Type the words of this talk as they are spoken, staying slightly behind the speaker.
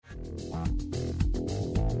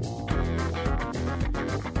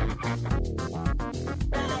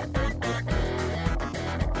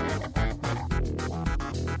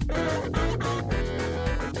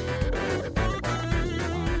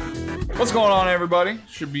What's going on, everybody?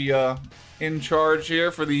 Should be in charge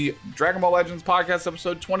here for the Dragon Ball Legends podcast,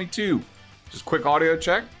 episode 22. Just quick audio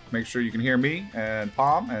check. Make sure you can hear me and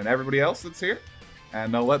Palm and everybody else that's here.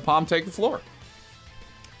 And let Palm take the floor.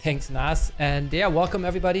 Thanks, Nas. And yeah, welcome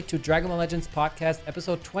everybody to Dragon Ball Legends podcast,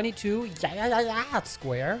 episode 22.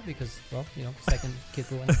 Square, because, well, you know, second Kid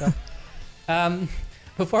Buu and stuff.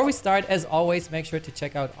 Before we start, as always, make sure to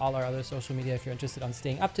check out all our other social media if you're interested on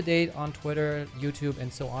staying up to date on Twitter, YouTube,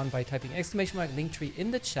 and so on by typing ! Linktree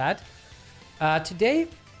in the chat. Today,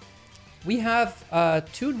 we have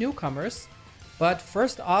two newcomers, but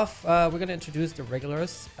first off, we're going to introduce the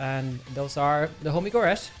regulars, and those are the homie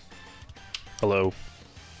Goresh. Hello.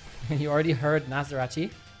 You already heard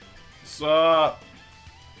Nazarachi. What's up?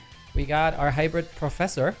 We got our hybrid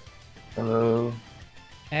professor. Hello.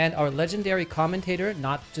 And our legendary commentator,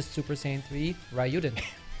 not just Super Saiyan 3, Ryuden.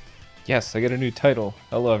 Yes, I get a new title.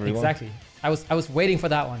 Hello, everyone. Exactly. I was waiting for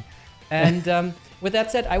that one. And with that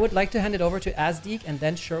said, I would like to hand it over to Azdeek and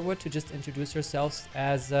then Sherwood to just introduce yourselves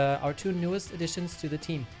as our two newest additions to the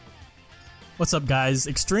team. What's up, guys?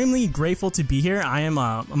 Extremely grateful to be here. I am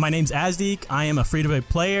my name's Azdeek. I am a free-to-play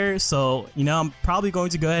player, so you know I'm probably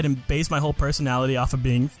going to go ahead and base my whole personality off of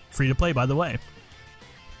being free-to-play. By the way,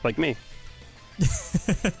 Like me.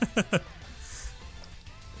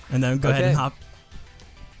 And then go ahead and hop.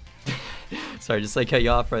 Sorry, just like cut you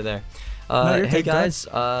off right there. Hey guys,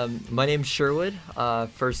 my name's Sherwood.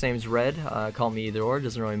 First name's Red. Call me either or,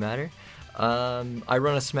 doesn't really matter. I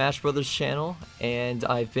run a Smash Brothers channel, and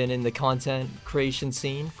I've been in the content creation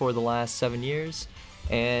scene for the last 7 years.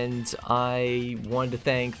 And I wanted to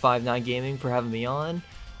thank 5-9 Gaming for having me on.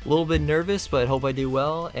 A little bit nervous, but hope I do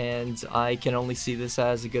well, and I can only see this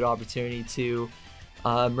as a good opportunity to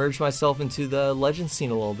merge myself into the Legends scene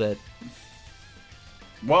a little bit.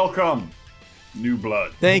 Welcome, new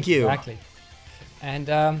blood. Thank you. Exactly. And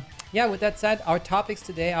yeah, with that said, our topics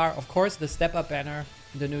today are, of course, the Step Up banner,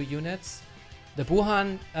 the new units, the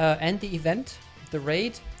Buhan and the event, the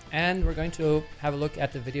raid, and we're going to have a look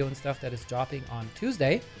at the video and stuff that is dropping on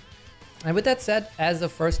Tuesday. And with that said, as the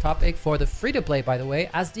first topic for the free-to-play, by the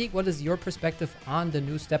way, Azdeek, what is your perspective on the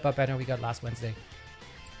new Step Up banner we got last Wednesday?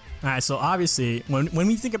 All right, so obviously, when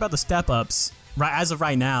we think about the step-ups, right as of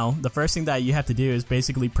right now, the first thing that you have to do is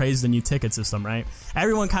basically praise the new ticket system, right?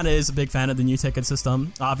 Everyone kind of is a big fan of the new ticket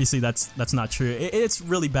system. Obviously, that's not true. It's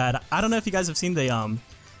really bad. I don't know if you guys have seen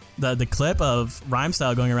the clip of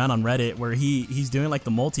Rhymestyle going around on Reddit where he's doing like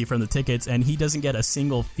the multi from the tickets and he doesn't get a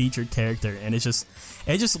single featured character, and it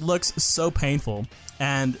just looks so painful.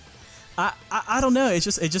 And I don't know, it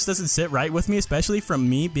just doesn't sit right with me, especially from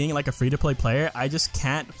me being like a free-to-play player. I just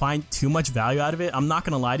can't find too much value out of it. I'm not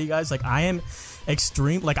gonna lie to you guys, like I am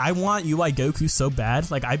extreme, like I want UI Goku so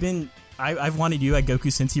bad. Like I've wanted UI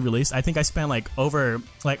Goku since he released. I think I spent like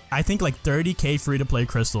 30k free-to-play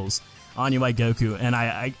crystals on UI Goku, and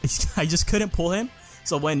I just couldn't pull him.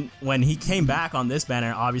 So when he came back on this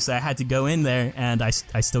banner, obviously I had to go in there, and I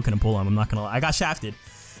still couldn't pull him. I'm not gonna lie, I got shafted.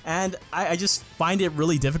 And I just find it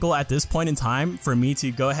really difficult at this point in time for me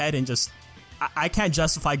to go ahead and just... I can't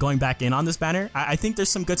justify going back in on this banner. I think there's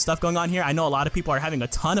some good stuff going on here. I know a lot of people are having a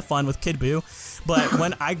ton of fun with Kid Buu, but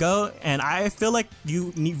when I go, and I feel like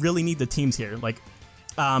you really need the teams here. Like,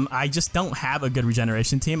 I just don't have a good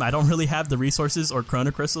regeneration team. I don't really have the resources or Chrono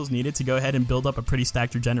Crystals needed to go ahead and build up a pretty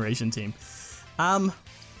stacked regeneration team.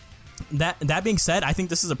 That being said, I think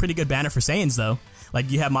this is a pretty good banner for Saiyans, though. Like,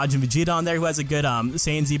 you have Majin Vegeta on there, who has a good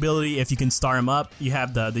Saiyan Z ability if you can star him up. You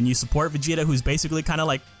have the new support Vegeta, who's basically kind of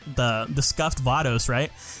like the scuffed Vados, right?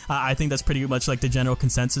 I think that's pretty much like the general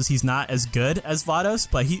consensus. He's not as good as Vados,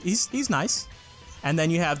 but he's nice. And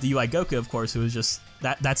then you have the UI Goku, of course, who is just...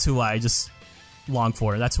 That's who I just long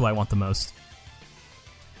for. That's who I want the most.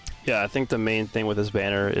 Yeah, I think the main thing with this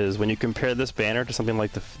banner is when you compare this banner to something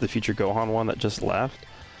like the Future Gohan one that just left,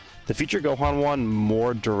 the Future Gohan one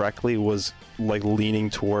more directly was like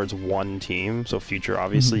leaning towards one team. So Future,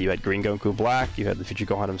 obviously, you had Green Goku Black, you had the Future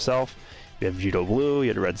Gohan himself, you had Vegito Blue, you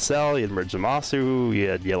had Red Cell, you had Merge Zamasu, you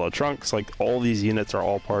had Yellow Trunks. Like, all these units are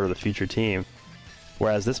all part of the Future team.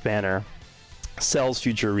 Whereas this banner, Cell's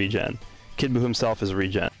Future regen, Kid Buu himself is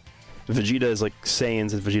regen, Vegeta is like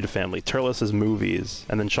Saiyans and Vegeta family, Turles is movies,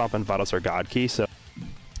 and then Champa and Vados are God Key. So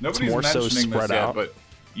Nobody's it's more so mentioning spread this yet, out. but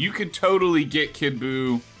you could totally get Kid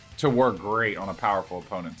Buu to work great on a powerful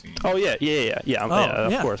opponent team. Oh yeah,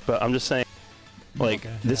 of course. But I'm just saying, like,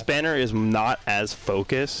 this banner is not as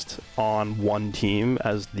focused on one team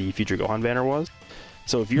as the Future Gohan banner was.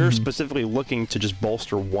 So if you're specifically looking to just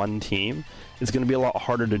bolster one team, it's going to be a lot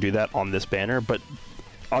harder to do that on this banner. But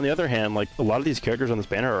on the other hand, like a lot of these characters on this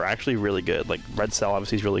banner are actually really good. Like Red Cell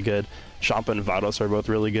obviously is really good. Champa and Vados are both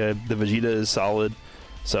really good. The Vegeta is solid.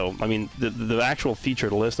 So I mean, the actual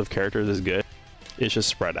featured list of characters is good. It's just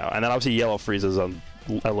spread out. And then obviously Yellow Frieza's on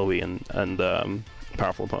LOE and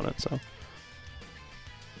powerful opponent. So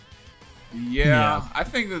yeah, I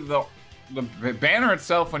think that the banner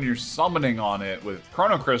itself, when you're summoning on it with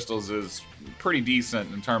Chrono Crystals, is pretty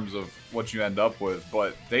decent in terms of what you end up with.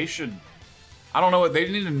 But they should, I don't know, they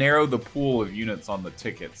need to narrow the pool of units on the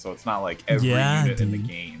ticket so it's not like every unit in the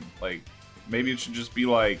game. Like maybe it should just be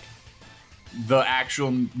like the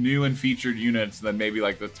actual new and featured units, then maybe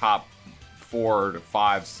like the top 4 to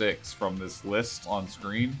 5, 6 from this list on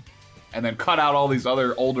screen, and then cut out all these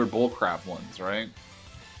other older bullcrap ones, right?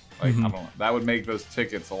 Like, I don't know. That would make those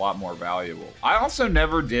tickets a lot more valuable. I also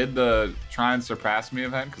never did the Try and Surpass Me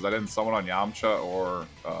event because I didn't summon on Yamcha or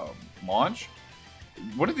Launch.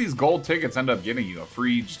 What did these gold tickets end up getting you? A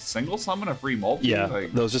free single summon? A free multi? yeah,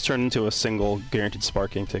 Like, those just turned into a single guaranteed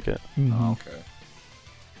sparking ticket. oh, okay.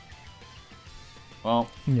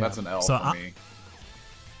 Well, that's an L for me.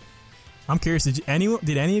 I'm curious, did any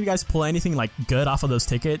of you guys pull anything like good off of those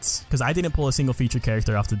tickets? Because I didn't pull a single featured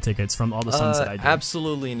character off the tickets from all the suns that I did.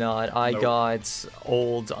 Absolutely not. I got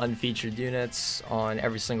old unfeatured units on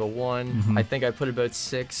every single one. I think I put about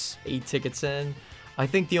 6, 8 tickets in. I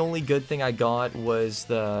think the only good thing I got was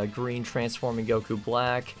the green transforming Goku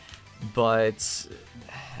Black, but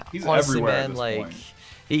he's honestly, everywhere man, at this like point.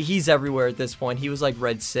 he's everywhere at this point. He was like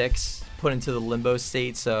Red 6, put into the limbo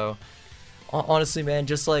state, so honestly, man,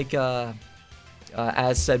 just like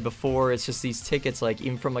as said before, it's just these tickets, like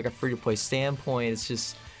even from like a free-to-play standpoint, it's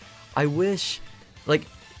just, I wish, like,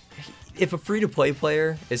 if a free-to-play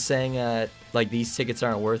player is saying that like these tickets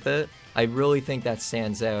aren't worth it, I really think that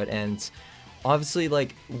stands out. And obviously,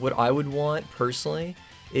 like, what I would want personally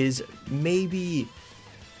is maybe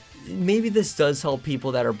this does help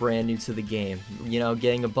people that are brand new to the game, you know,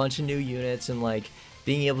 getting a bunch of new units and like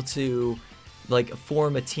being able to like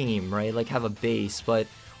form a team, right? Like have a base. But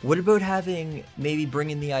what about having, maybe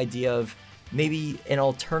bringing the idea of maybe an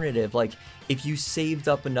alternative, like if you saved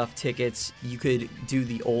up enough tickets, you could do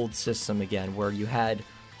the old system again where you had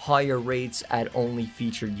higher rates at only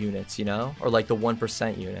featured units, you know, or like the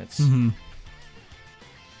 1% units.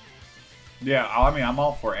 Yeah, I mean, I'm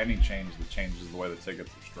all for any change that changes the way the tickets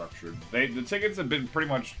are structured. The tickets have been pretty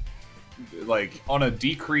much like on a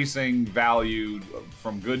decreasing value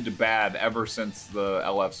from good to bad ever since the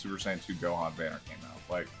LF Super Saiyan 2 Gohan banner came out.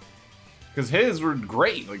 Like, because his were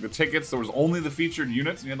great. Like the tickets, there was only the featured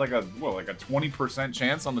units, and you had like a 20%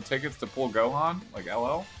 chance on the tickets to pull Gohan, like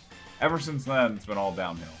LL. Ever since then, it's been all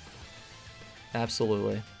downhill.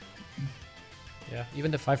 Absolutely. Yeah,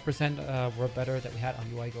 even the 5% were better that we had on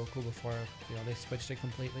UI Goku before, you know, they switched it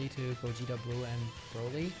completely to Gogeta Blue and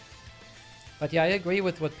Broly. But yeah, I agree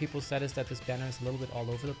with what people said, is that this banner is a little bit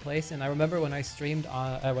all over the place. And I remember when I streamed,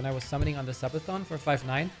 when I was summoning on the Subathon for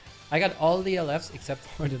 5.9, I got all the LFs except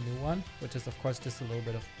for the new one, which is of course just a little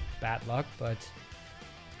bit of bad luck. But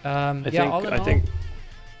I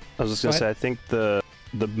was just gonna say, I think the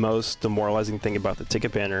most demoralizing thing about the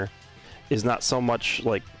ticket banner is not so much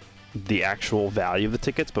like the actual value of the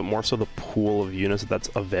tickets, but more so the pool of units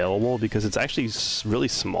that's available, because it's actually really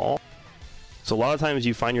small. So a lot of times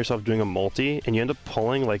you find yourself doing a multi and you end up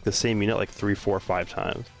pulling like the same unit like 3, 4, 5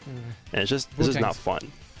 times, and it's just, this is not fun.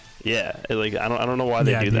 Yeah, like I don't know why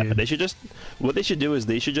they do that. They should just, what they should do is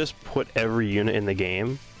they should just put every unit in the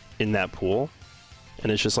game in that pool,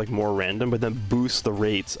 and it's just like more random, but then boost the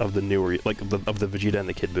rates of the newer, like of the Vegeta and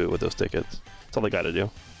the Kid Buu with those tickets. That's all they got to do.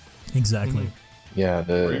 Exactly. Yeah, I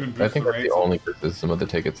think that's the only criticism of the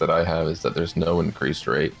tickets that I have, is that there's no increased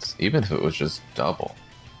rates. Even if it was just double,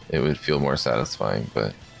 it would feel more satisfying.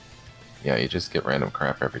 But yeah, you just get random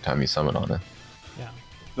crap every time you summon on it. Yeah.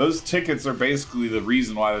 Those tickets are basically the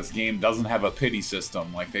reason why this game doesn't have a pity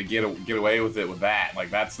system. Like, they get away with it with that. Like,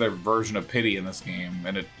 that's their version of pity in this game.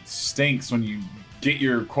 And it stinks when you get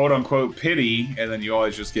your quote-unquote pity, and then you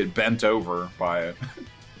always just get bent over by it.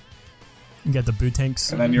 You get the boot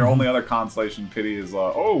tanks. And then your only other consolation pity is,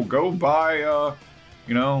 go buy,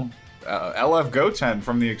 LF Goten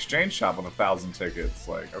from the exchange shop with 1,000 tickets.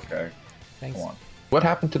 Like, okay. Thanks. Come on. What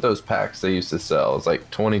happened to those packs they used to sell? It's like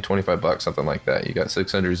 $20-25, something like that. You got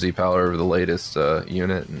 600 Z power over the latest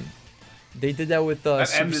unit, and They did that with Super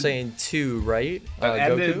Saiyan 2, right?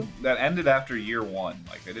 Goku? That ended after year 1.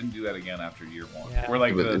 Like, they didn't do that again after year 1. Yeah. Where,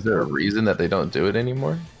 like, is there a reason that they don't do it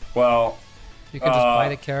anymore? Well, You can just buy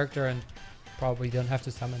the character and probably don't have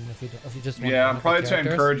to summon if you just want. Yeah, I'm probably trying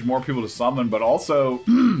to encourage more people to summon, but also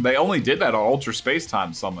they only did that on Ultra Space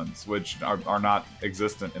Time summons, which are not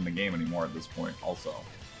existent in the game anymore at this point. Also,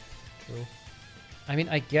 true. I mean,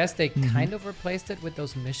 I guess they kind of replaced it with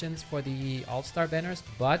those missions for the All-Star banners,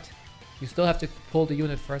 but you still have to pull the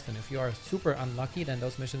unit first, and if you are super unlucky, then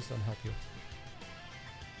those missions don't help you.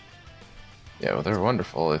 Yeah, well, they're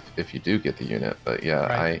wonderful if you do get the unit, but yeah,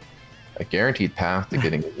 Right. a guaranteed path to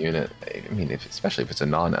getting a unit, I mean, especially if it's a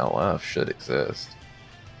non-LF, should exist.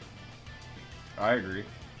 I agree.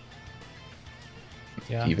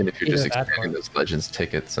 Yeah. Even if you're Either just that expanding or- those Legends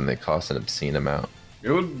tickets and they cost an obscene amount. It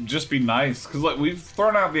would just be nice because like we've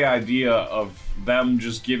thrown out the idea of them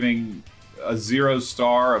just giving a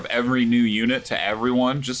 0-star of every new unit to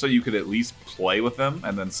everyone, just so you could at least play with them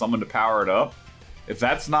and then summon to power it up. If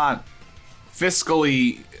that's not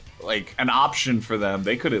fiscally like an option for them,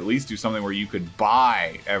 they could at least do something where you could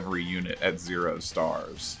buy every unit at 0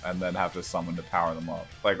 stars and then have to summon to power them up.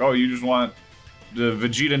 Like, oh, you just want the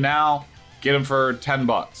Vegeta now? Get him for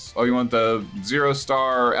 $10. Oh, you want the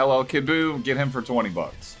 0-star LL Kid Buu? Get him for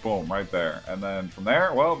 $20. Boom, right there. And then from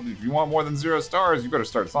there, well, if you want more than 0 stars, you better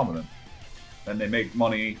start summoning. Then they make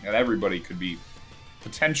money, and everybody could be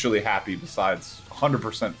potentially happy besides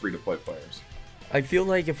 100% free-to-play players. I feel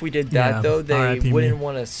like if we did that, though, they RIP me. wouldn't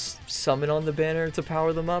want to summon on the banner to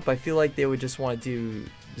power them up. I feel like they would just want to do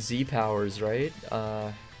Z powers, right?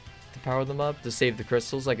 To power them up, to save the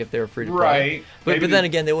crystals, like if they were free to play. Right. But then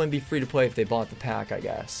again, they wouldn't be free to play if they bought the pack, I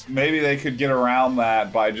guess. Maybe they could get around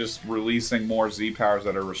that by just releasing more Z powers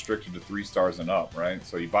that are restricted to 3 stars and up, right?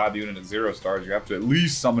 So you buy the unit at 0 stars, you have to at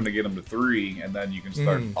least summon to get them to 3, and then you can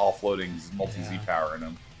start offloading multi-Z power in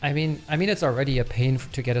them. I mean, it's already a pain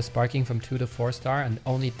to get a sparking from 2 to 4 star, and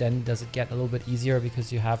only then does it get a little bit easier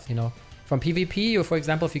because you have, from PvP, or for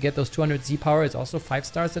example, if you get those 200 Z power, it's also 5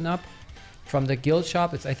 stars and up. From the guild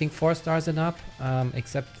shop, it's I think 4 stars and up,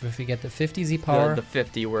 except if you get the 50 Z power. The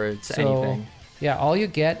 50 where it's So, anything. yeah, all you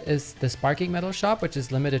get is the sparking metal shop, which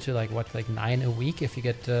is limited to like 9 a week if you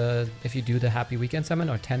get if you do the happy weekend summon,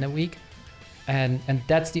 or 10 a week. And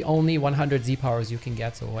that's the only 100 Z powers you can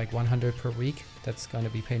get, so like 100 per week. That's going to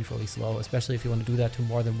be painfully slow, especially if you want to do that to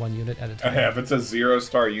more than one unit at a time. Yeah, if it's a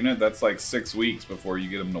 0-star unit, that's like 6 weeks before you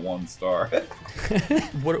get them to 1 star.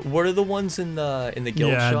 What are the ones in the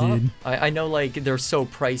guild Yeah, shop? dude. I know like they're so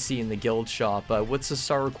pricey in the guild shop. What's the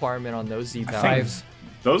star requirement on those Z powers? 5,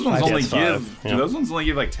 Those ones 5, only yes, give. 5, Do yeah. those ones only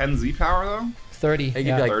give like 10 Z power though? 30. They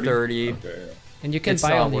give Yeah. you like 30. Okay. Yeah. And you can It's buy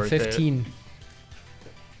not only worth it. 15.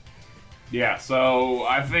 Yeah, so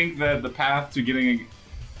I think that the path to getting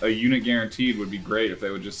a unit guaranteed would be great if they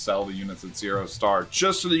would just sell the units at 0 star,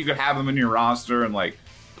 just so that you could have them in your roster and like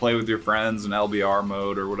play with your friends in LBR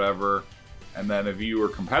mode or whatever. And then if you were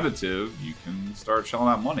competitive, you can start shelling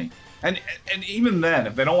out money. And even then,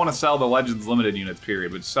 if they don't want to sell the Legends limited units,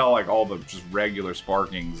 period, but sell like all the just regular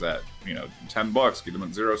sparkings at $10, get them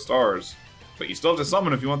at 0 stars. But you still have to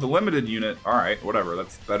summon if you want the limited unit. All right, whatever.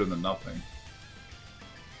 That's better than nothing.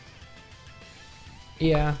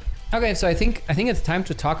 Yeah. Okay, so I think it's time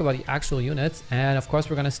to talk about the actual units, and of course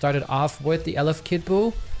we're gonna start it off with the LF Kid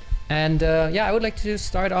Buu. And I would like to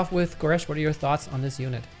start off with Goresh. What are your thoughts on this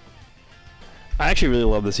unit? I actually really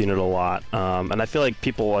love this unit a lot, and I feel like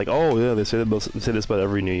people like, oh yeah, they say this about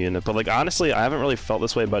every new unit, but like honestly, I haven't really felt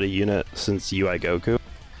this way about a unit since UI Goku.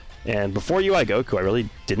 And before UI Goku, I really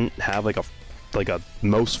didn't have like a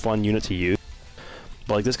most fun unit to use.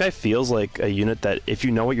 But like this guy feels like a unit that if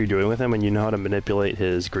you know what you're doing with him and you know how to manipulate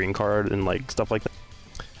his green card and like stuff like that,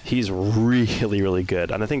 he's really, really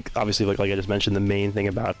good. And I think obviously like I just mentioned, the main thing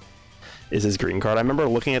about is his green card. I remember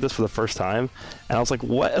looking at this for the first time and I was like,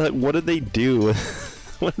 what did they do?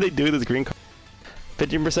 What did they do with his green card?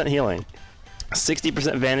 15% healing,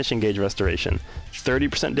 60% vanish engage restoration,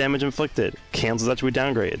 30% damage inflicted, cancels attribute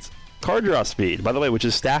downgrades, card draw speed, by the way, which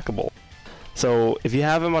is stackable. So if you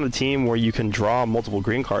have him on a team where you can draw multiple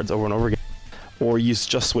green cards over and over again, or you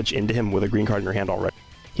just switch into him with a green card in your hand already,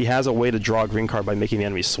 he has a way to draw a green card by making the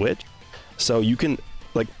enemy switch. So you can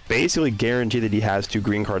like basically guarantee that he has 2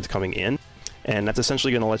 green cards coming in, and that's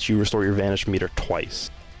essentially going to let you restore your vanish meter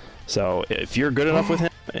twice. So if you're good enough with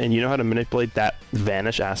him and you know how to manipulate that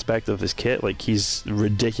vanish aspect of his kit, like he's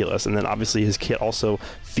ridiculous. And then obviously his kit also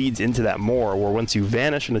feeds into that more, where once you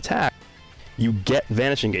vanish an attack, you get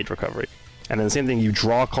vanish engage recovery. And then the same thing, you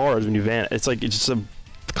draw cards when you vanish. It's just a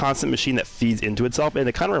constant machine that feeds into itself, and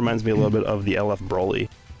it kind of reminds me a little bit of the LF Broly.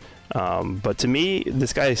 But to me,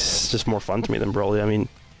 this guy is just more fun to me than Broly. I mean,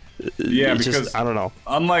 Yeah, it's because just, I don't know.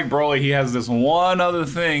 Unlike Broly, he has this one other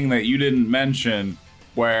thing that you didn't mention,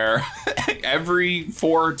 where every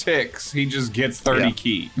 4 ticks he just gets 30 Yeah.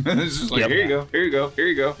 key. It's just like, Yep. here you go, here you go, here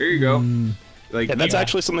you go, here you go. Like, Yeah, that's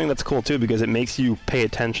actually something that's cool too, because it makes you pay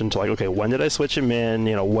attention to like, okay, when did I switch him in?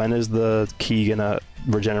 When is the key gonna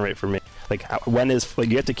regenerate for me? Like when is like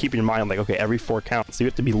you have to keep in your mind like okay, every 4 counts. So you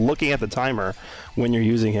have to be looking at the timer when you're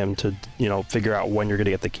using him to figure out when you're gonna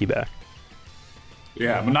get the key back.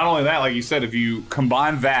 Yeah, but not only that, like you said, if you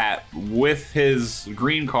combine that with his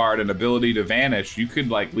green card and ability to vanish, you could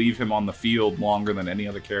like leave him on the field longer than any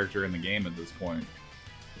other character in the game at this point.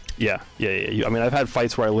 Yeah. I mean, I've had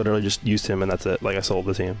fights where I literally just used him and that's it. Like I sold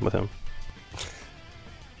the team with him.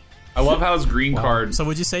 I love how his green card. So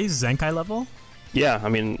would you say he's Zenkai level? Yeah, I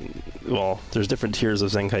mean, well, there's different tiers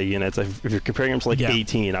of Zenkai units. If you're comparing him to like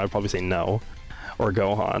 18, I would probably say no, or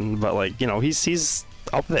Gohan. But like he's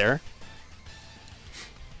up there.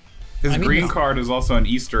 His green card is also an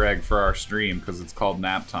Easter egg for our stream because it's called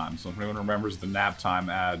Nap Time. So if anyone remembers the Nap Time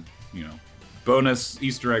ad, bonus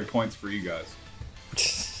Easter egg points for you guys.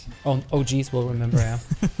 OGs will remember, yeah.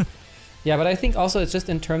 Yeah, but I think also it's just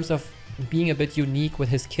in terms of being a bit unique with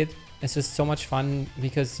his kit. It's just so much fun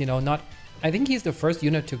because I think he's the first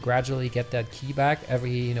unit to gradually get that key back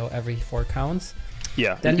every 4 counts.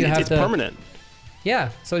 Yeah, then it's permanent. Yeah,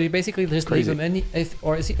 so you basically just leave him in,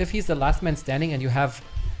 if he's the last man standing and you have.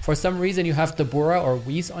 For some reason, you have Dabura or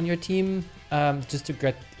Whis on your team just to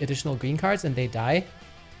get additional green cards, and they die.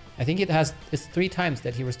 I think it's 3 times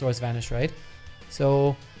that he restores Vanish, right?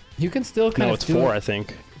 So you can still kind of it's 4, I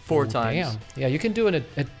think. 4 times. Damn. Yeah, you can do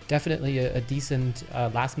definitely a decent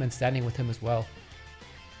last man standing with him as well.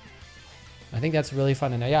 I think that's really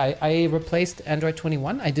fun. And I replaced Android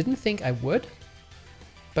 21. I didn't think I would,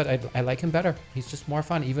 but I like him better. He's just more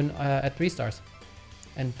fun, even at 3 stars.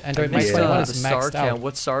 And Android Max 21 is maxed out.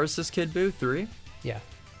 What star is this Kid Buu? 3? Yeah.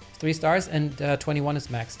 3 stars, and 21 is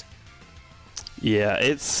maxed. Yeah,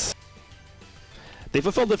 they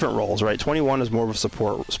fulfill different roles, right? 21 is more of a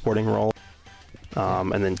supporting role.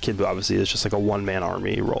 And then Kid Buu obviously is just like a one-man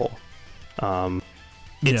army role.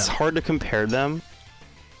 It's hard to compare them.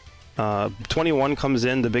 21 comes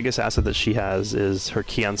in, the biggest asset that she has is her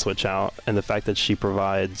Kion switch out, and the fact that she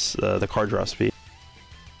provides the card draw speed.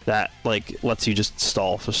 That like lets you just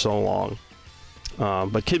stall for so long.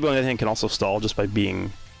 But Kid Buu, I think, can also stall just by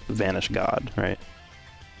being Vanish God, right?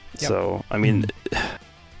 Yep. So I mean,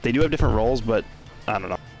 they do have different roles, but I don't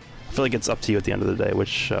know. I feel like it's up to you at the end of the day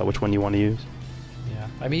which one you want to use. Yeah,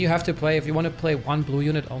 I mean, you have to play, if you want to play one blue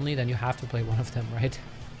unit only, then you have to play one of them, right?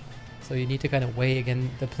 So you need to kind of weigh again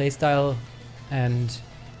the playstyle and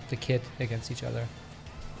the kit against each other.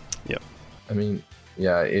 Yep. I mean,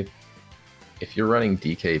 yeah, if you're running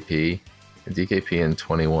DKP in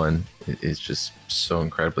 21 is just so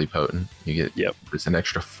incredibly potent. You get there's an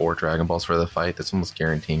extra 4 Dragon Balls for the fight. That's almost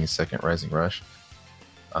guaranteeing a second Rising Rush.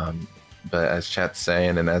 But as chat's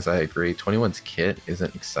saying, and as I agree, 21's kit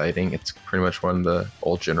isn't exciting. It's pretty much one of the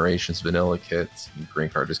old generation's vanilla kits. Green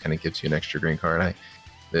card just kind of gives you an extra green card.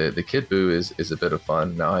 The Kid Buu is a bit of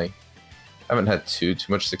fun. Now I haven't had too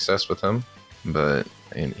much success with him, but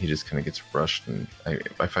he just kind of gets rushed, and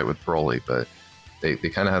I fight with Broly, but they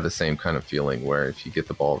kind of have the same kind of feeling where if you get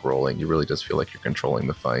the ball rolling, you really just feel like you're controlling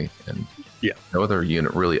the fight, and no other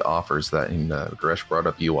unit really offers that. And Gresh brought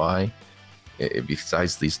up UI.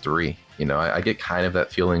 Besides these 3, I get kind of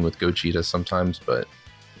that feeling with Gogeta sometimes, but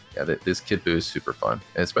yeah, this Kid Buu is super fun,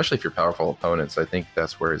 and especially if you're powerful opponents. I think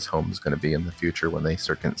that's where his home is going to be in the future when they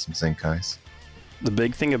start getting some Zenkais. The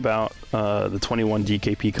big thing about the 21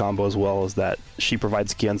 DKP combo as well is that she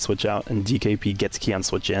provides Kion switch out and DKP gets Kion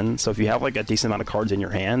switch in. So if you have like a decent amount of cards in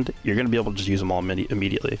your hand, you're going to be able to just use them all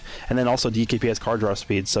immediately. And then also DKP has card draw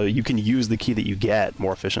speed, so you can use the key that you get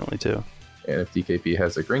more efficiently too. And if DKP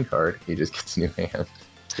has a green card, he just gets a new hand.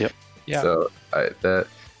 Yep. Yeah. So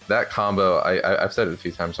that combo, I've said it a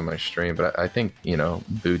few times on my stream, but I think Buu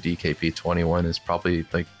DKP 21 is probably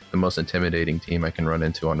like the most intimidating team I can run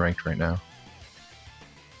into on ranked right now.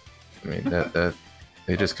 I mean that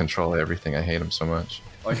they just control everything. I hate them so much.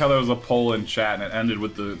 I like how there was a poll in chat and it ended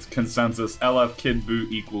with the consensus: LF Kid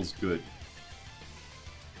Buu equals good.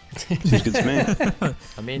 Seems good to me.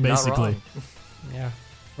 I mean, basically. Not wrong. Yeah.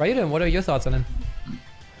 Raiden, what are your thoughts on him?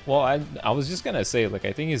 Well, I was just gonna say, like,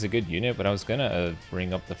 I think he's a good unit, but I was gonna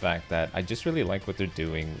bring up the fact that I just really like what they're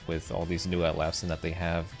doing with all these new LFs, and that they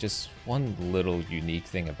have just one little unique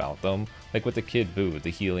thing about them. Like with the Kid Buu, the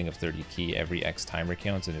healing of 30 key every X timer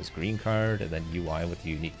counts in his green card, and then UI with the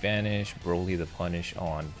unique Vanish, Broly the punish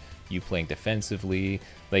on you playing defensively.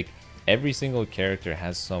 Like, every single character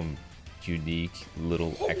has some unique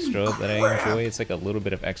little extra that I enjoy. It's like a little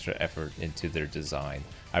bit of extra effort into their design.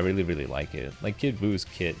 I really, really like it. Like, Kid Buu's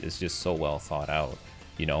kit is just so well thought out.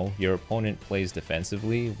 Your opponent plays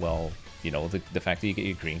defensively, well, the fact that you get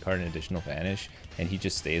your green card and additional Vanish, and he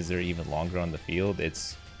just stays there even longer on the field,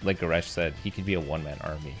 it's, like Goresh said, he could be a one-man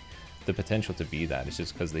army. The potential to be that is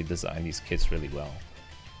just because they design these kits really well.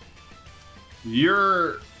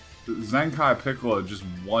 Your Zenkai Piccolo just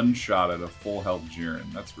one-shotted a full health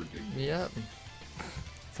Jiren. That's ridiculous. Yep.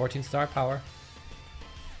 14-star power.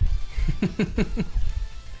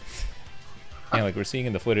 Yeah, like we're seeing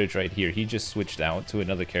in the footage right here, he just switched out to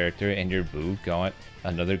another character and your Boo got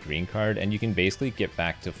another green card, and you can basically get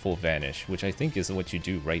back to full vanish, which I think is what you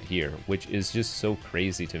do right here, which is just so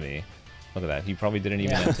crazy to me. Look at that. He probably didn't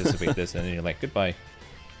even anticipate this, and then you're like, goodbye.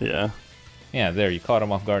 Yeah. Yeah, there, you caught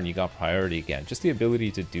him off guard and you got priority again. Just the ability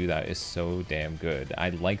to do that is so damn good.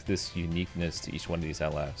 I like this uniqueness to each one of these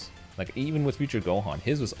LFs. Like, even with Future Gohan,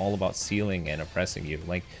 his was all about sealing and oppressing you.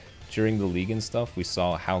 Like, during the league and stuff, we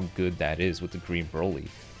saw how good that is with the green Broly.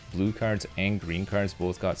 Blue cards and green cards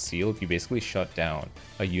both got sealed. You basically shut down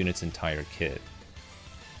a unit's entire kit.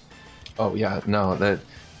 Oh yeah, no,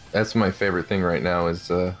 that's my favorite thing right now is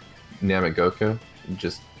Namek Goku. You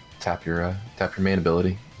just tap your main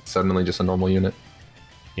ability. It's suddenly just a normal unit.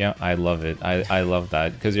 Yeah, I love it. I love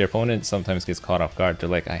that because your opponent sometimes gets caught off guard. They're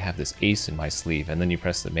like, I have this ace in my sleeve, and then you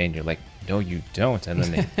press the main. You're like, no, you don't, and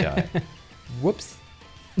then they die. Whoops.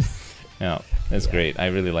 Yeah, that's great. I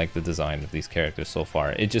really like the design of these characters so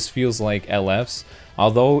far. It just feels like LFs,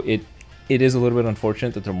 although it is a little bit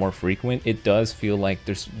unfortunate that they're more frequent, it does feel like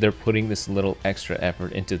they're putting this little extra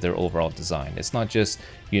effort into their overall design. It's not just,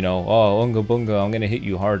 you know, oh, unga bunga, I'm going to hit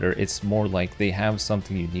you harder. It's more like they have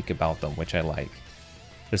something unique about them, which I like.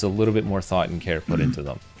 There's a little bit more thought and care put into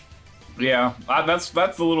them. Yeah, that's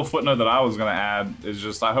the little footnote that I was going to add, is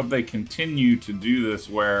just I hope they continue to do this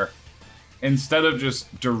where instead of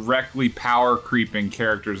just directly power creeping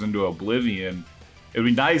characters into oblivion, it would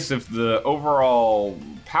be nice if the overall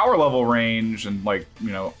power level range and, like,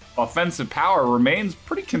 you know, offensive power remains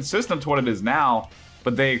pretty consistent to what it is now,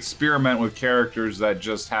 but they experiment with characters that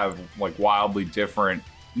just have, like, wildly different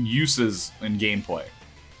uses in gameplay.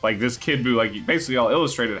 Like this Kid Buu, like, basically all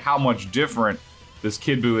illustrated how much different this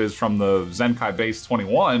Kid Buu is from the Zenkai Base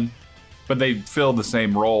 21, but they fill the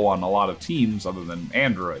same role on a lot of teams other than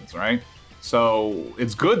androids, right? So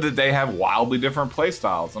it's good that they have wildly different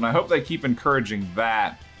playstyles, and I hope they keep encouraging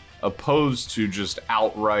that, opposed to just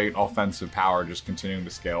outright offensive power just continuing to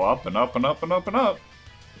scale up and up and up and up and up.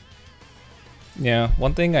 Yeah,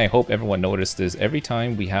 one thing I hope everyone noticed is every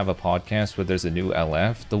time we have a podcast where there's a new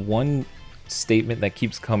LF, the one statement that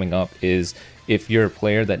keeps coming up is, if you're a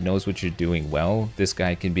player that knows what you're doing well, this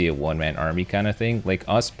guy can be a one-man army kind of thing. Like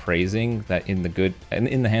us praising that in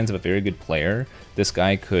the hands of a very good player, this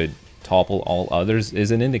guy could topple all others is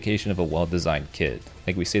an indication of a well-designed kit.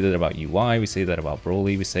 Like we say that about UI, we say that about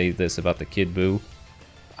Broly, we say this about the Kid Buu.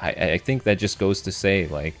 I think that just goes to say,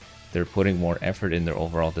 like, they're putting more effort in their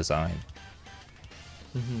overall design.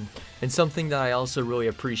 Mm-hmm. And something that I also really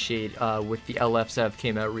appreciate with the LFs that have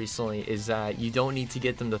came out recently is that you don't need to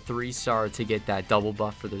get them to 3-star to get that double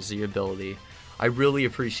buff for their Z ability. I really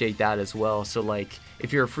appreciate that as well. So, like,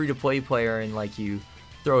 if you're a free-to-play player and, like, you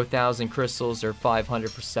throw 1,000 crystals or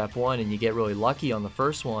 500 for step 1 and you get really lucky on the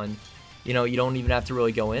first one, you know, you don't even have to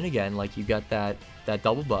really go in again. Like, you got that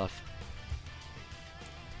double buff.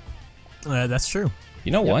 That's true.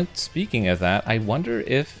 You know what? Speaking of that, I wonder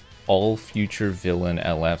if all future villain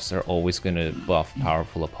LFs are always going to buff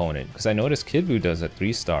powerful opponent. Because I noticed Kid Buu does at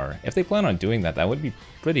 3-star. If they plan on doing that, that would be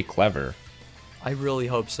pretty clever. I really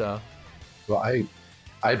hope so. Well,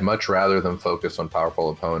 I'd much rather them focus on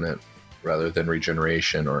powerful opponent rather than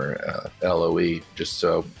regeneration or LOE, just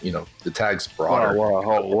so, you know, the tag's broader.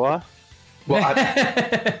 What? Well,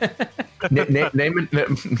 name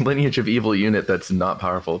a lineage of evil unit that's not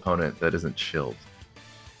powerful opponent that isn't chilled.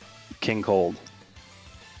 King Cold.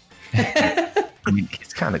 I mean,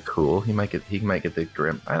 he's kind of cool. He might get the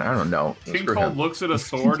grim. I don't know. King Cold looks at a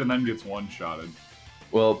sword and then gets one-shotted.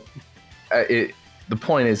 Well, the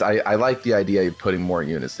point is, I like the idea of putting more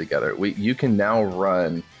units together. You can now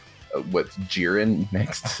run what's Jiren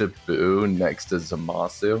next to Buu, next to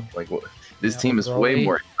Zamasu. Like, this team is Broly. way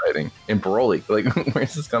more exciting. And Broly, like,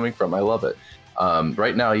 where's this coming from? I love it.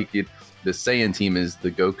 Right now, the Saiyan team is the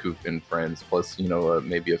Goku and friends, plus, you know,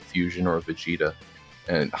 maybe a Fusion or a Vegeta.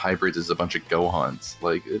 And hybrids is a bunch of Gohans.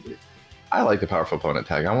 Like, I like the powerful opponent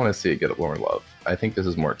tag. I want to see it get more love. I think this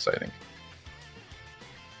is more exciting.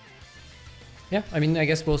 Yeah, I mean, I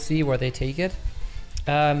guess we'll see where they take it.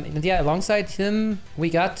 And yeah, alongside him, we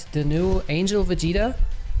got the new Angel Vegeta.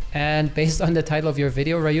 And based on the title of your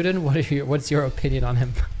video, Ryuden, what's your opinion on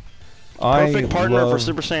him? Perfect partner for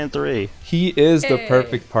Super Saiyan 3. He is the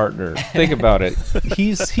perfect partner. Think about it.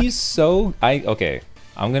 He's so... Okay,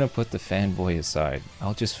 I'm going to put the fanboy aside.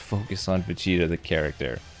 I'll just focus on Vegeta, the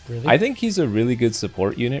character. Really? I think he's a really good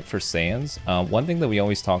support unit for Saiyans. One thing that we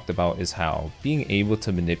always talked about is how being able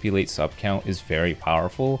to manipulate sub count is very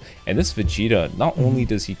powerful. And this Vegeta, not only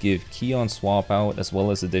does he give key on swap out as well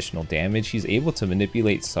as additional damage, he's able to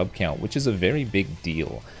manipulate sub count, which is a very big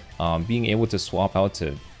deal. Being able to swap out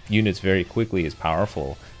to units very quickly is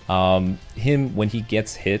powerful. Him, when he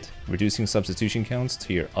gets hit, reducing substitution counts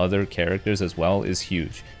to your other characters as well is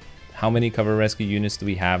huge. How many cover rescue units do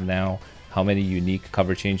we have now? How many unique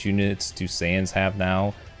cover change units do Saiyans have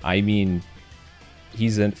now? I mean,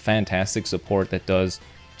 he's a fantastic support that does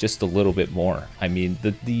just a little bit more. I mean,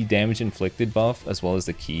 the damage inflicted buff as well as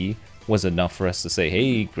the key was enough for us to say,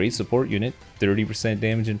 hey, great support unit, 30%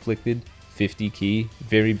 damage inflicted, 50 key,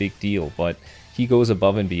 very big deal. But he goes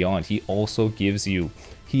above and beyond. He also gives you,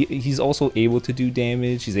 he's also able to do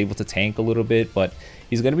damage, he's able to tank a little bit, but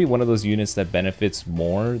he's going to be one of those units that benefits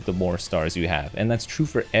more the more stars you have. And that's true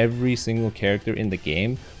for every single character in the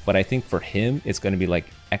game, but I think for him, it's going to be like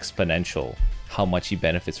exponential how much he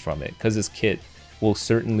benefits from it, because his kit will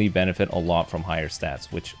certainly benefit a lot from higher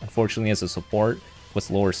stats, which unfortunately as a support with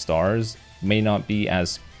lower stars may not be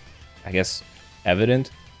as, I guess,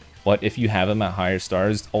 evident. But if you have him at higher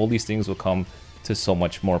stars, all these things will come to so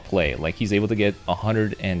much more play. Like he's able to get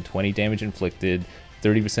 120 damage inflicted,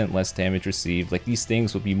 30% less damage received. Like these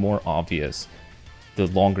things will be more obvious the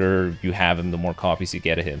longer you have him, the more copies you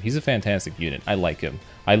get of him. He's a fantastic unit. I like him.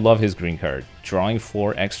 I love his green card. Drawing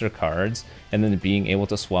 4 extra cards and then being able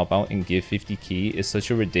to swap out and give 50 key is such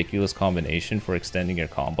a ridiculous combination for extending your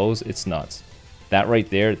combos. It's nuts. That right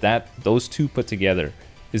there, those two put together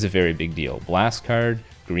is a very big deal. Blast card,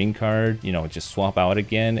 green card, you know, just swap out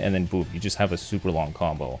again, and then boom, you just have a super long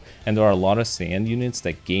combo. And there are a lot of Saiyan units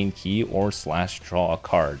that gain key or slash draw a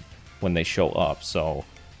card when they show up. So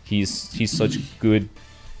he's such good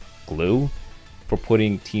glue for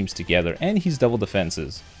putting teams together, and he's double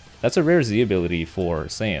defenses. That's a rare Z ability for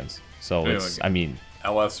Saiyans. So Yeah, it's, like- I mean,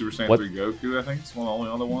 LF Super Saiyan 3 Goku, I think, is one of the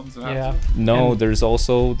only other ones that have Yeah. it. no, And- there's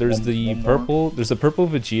also One the more? purple. There's the purple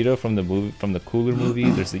Vegeta from the movie, from the Cooler movie.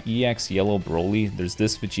 There's the EX yellow Broly. There's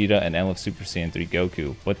this Vegeta and LF Super Saiyan 3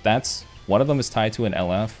 Goku. But that's one of them is tied to an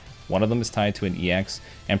LF. One of them is tied to an EX.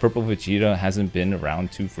 And purple Vegeta hasn't been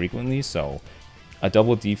around too frequently, so a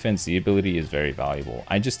double defense Z ability is very valuable.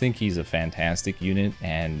 I just think he's a fantastic unit,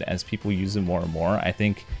 and as people use him more and more, I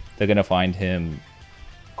think they're gonna find him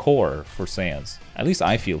core for Saiyans. At least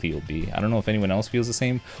I feel he'll be. I don't know if anyone else feels the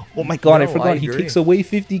same. Oh my god, I No, forgot I he agree. takes away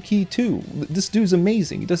 50 key too. This dude's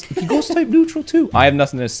amazing. He goes type neutral too. I have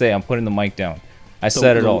nothing to say. I'm putting the mic down. I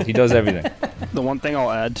said it all. He does everything. The one thing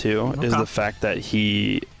I'll add too is Okay. the fact that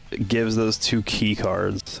he gives those 2 key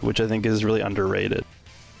cards, which I think is really underrated.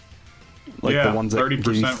 Like yeah, the ones that 30%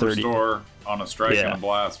 give you 30. restore on a strike and Yeah. a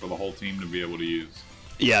blast for the whole team to be able to use.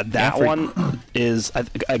 Yeah, that one is.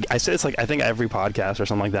 I say it's like I think every podcast or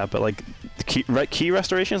something like that, but like key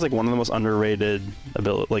restoration is like one of the most underrated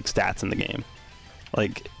stats in the game.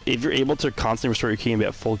 Like if you're able to constantly restore your key and be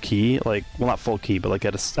at full key, like well not full key, but like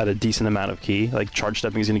at a decent amount of key, like charge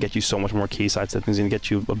stepping is going to get you so much more key, side stepping is going to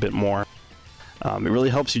get you a bit more. It really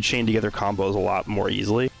helps you chain together combos a lot more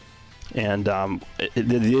easily, and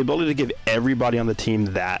the ability to give everybody on the team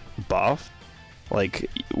that buff. Like,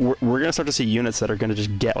 we're going to start to see units that are going to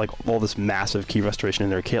just get, like, all this massive key restoration in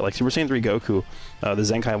their kit. Like, Super Saiyan 3 Goku, the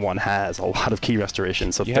Zenkai one has a lot of key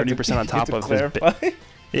restoration. So You have to- 30% on you have top to of clarify. his...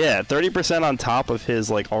 Yeah, 30% on top of his,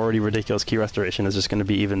 like, already ridiculous key restoration is just going to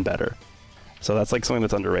be even better. So that's, like, something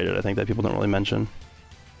that's underrated, I think, that people don't really mention.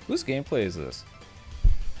 Whose gameplay is this?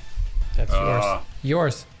 That's yours.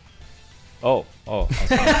 Yours. Oh. I was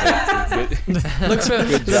gonna say, good. Looks Good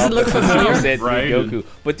does it job. look You familiar? said Right. Goku.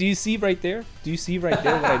 But do you see right there? Do you see right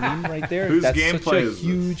there what I mean right there? Whose That's gameplay such a is this?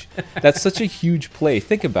 huge. That's such a huge play.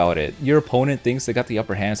 Think about it. Your opponent thinks they got the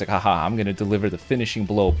upper hand. It's like, haha, I'm gonna deliver the finishing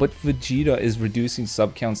blow. But Vegeta is reducing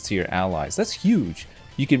sub counts to your allies. That's huge.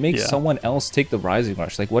 You can make Yeah. someone else take the Rising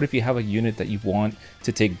Rush. Like, what if you have a unit that you want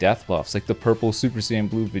to take death buffs, like the purple Super Saiyan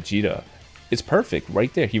Blue Vegeta? It's perfect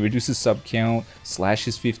right there. He reduces sub count,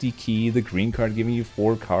 slashes 50 key, the green card giving you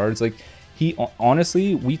 4 cards. Like, he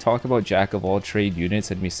honestly, we talked about jack of all trade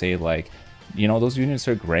units and we say like, you know, those units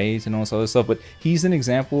are great and all this other stuff, but he's an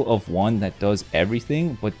example of one that does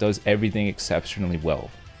everything, but does everything exceptionally well.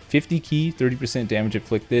 50 key, 30% damage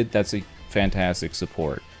inflicted, that's a fantastic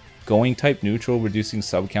support. Going type neutral, reducing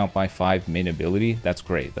sub count by 5 main ability, that's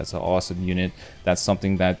great. That's an awesome unit. That's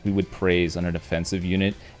something that we would praise on an offensive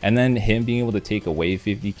unit. And then him being able to take away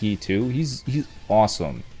 50 key too, he's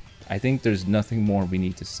awesome. I think there's nothing more we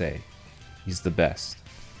need to say. He's the best.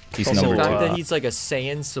 He's Also, number the two. fact that he's like a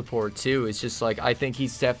Saiyan support too is just like, I think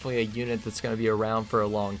he's definitely a unit that's going to be around for a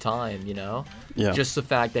long time, you know? Yeah. Just the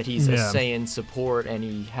fact that he's a Yeah. Saiyan support and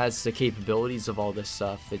he has the capabilities of all this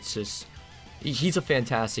stuff, it's just, he's a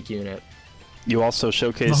fantastic unit. You also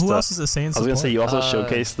showcased. Well, who else is a Saiyan I was gonna say support? you also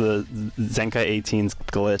showcased the Zenkai 18's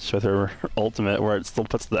glitch with her ultimate, where it still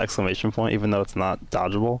puts the exclamation point, even though it's not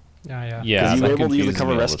dodgeable. Yeah. Yeah, Because you that were able to use the confuses cover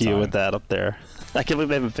me all the rescue time. with that up there. I can't believe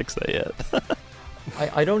they haven't fixed that yet.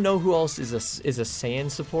 I don't know who else is a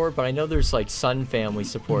Saiyan support, but I know there's like Sun family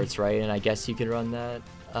supports, right? And I guess you could run that.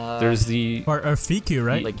 There's the Or Fiku,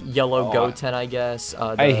 right? like Yellow Oh, Goten, I guess.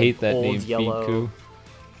 I hate that old name, yellow. Fiku.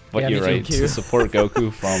 But Yeah, you're me right. too. To support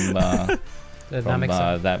Goku from The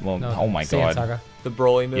Namek that moment. Oh my Saiyan god. Saga. The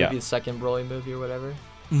Broly movie, Yeah. the second Broly movie or whatever.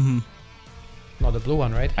 Mm-hmm. No, the blue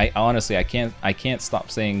one, right? I honestly, I can't stop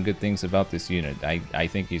saying good things about this unit. I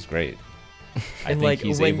think he's great. I And think like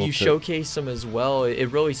he's when able you to- showcase him as well, it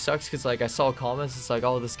really sucks because like I saw comments, it's like,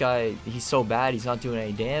 oh, this guy, he's so bad, he's not doing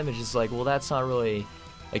any damage. It's like, well, that's not really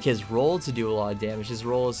like his role to do a lot of damage. His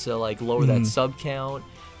role is to like lower that sub count,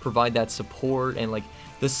 provide that support, and like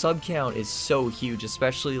the sub count is so huge,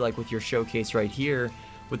 especially like with your showcase right here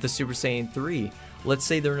with the Super Saiyan 3. Let's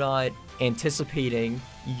say they're not anticipating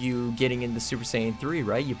you getting into Super Saiyan 3,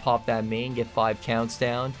 right? You pop that main, get 5 counts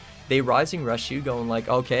down. They rising rush you, going like,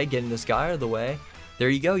 okay, getting this guy out of the way. There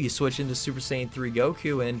you go. You switch into Super Saiyan 3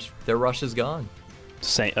 Goku, and their rush is gone.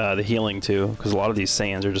 The healing too, because a lot of these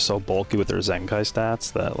Saiyans are just so bulky with their Zenkai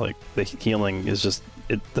stats that like the healing is just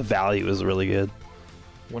the value is really good.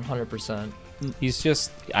 100%. He's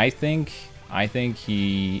just I think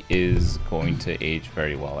he is going to age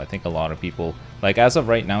very well. I think a lot of people, like as of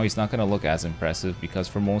right now, he's not going to look as impressive because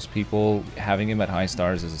for most people, having him at high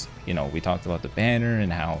stars is, you know, we talked about the banner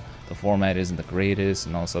and how the format isn't the greatest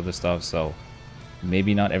and all this other stuff. So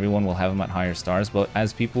maybe not everyone will have him at higher stars, but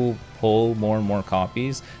as people pull more and more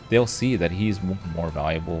copies, they'll see that he's more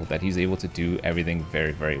valuable, that he's able to do everything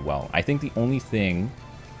very, very well. I think the only thing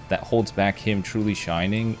that holds back him truly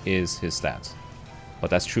shining is his stats. But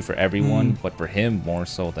that's true for everyone, but for him more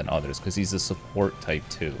so than others, because he's a support type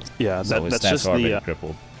too. Yeah, so his that's stats just are already the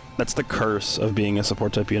crippled. that's the curse of being a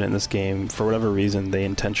support type unit in this game. For whatever reason, they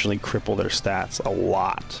intentionally cripple their stats a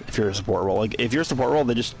lot. If you're a support role, like if you're a support role,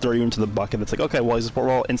 they just throw you into the bucket. It's like, okay, well he's a support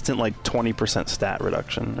role, instant like 20% stat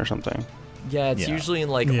reduction or something. Yeah, it's Yeah. usually in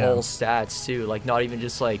like Yeah. all stats too. Like not even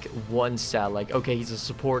just like one stat. Like okay, he's a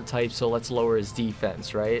support type, so let's lower his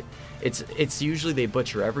defense, right? It's usually they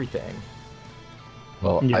butcher everything.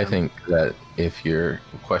 Well, Yeah. I think that if you're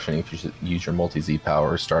questioning if you should use your multi-Z power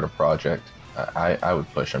or start a project, I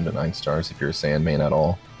would push him to 9 stars if you're a Saiyan main at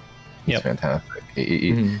all. He's Yep. fantastic.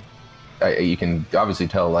 Mhm. You can obviously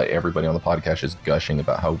tell like everybody on the podcast is gushing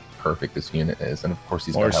about how perfect this unit is, and of course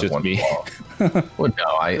he's Or going to it's have just one me. flaw. Well,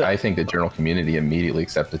 no, I think the general community immediately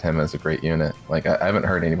accepted him as a great unit. Like I haven't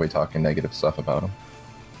heard anybody talking negative stuff about him.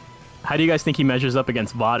 How do you guys think he measures up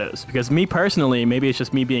against Vados? Because me personally, maybe it's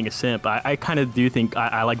just me being a simp. I kind of do think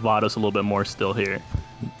I like Vados a little bit more still here.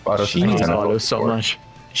 Vados She is needs kind of Auto low so score. much.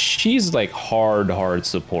 She's like hard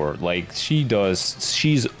support. Like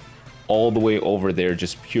she's all the way over there,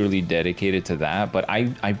 just purely dedicated to that. But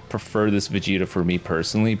I prefer this Vegeta for me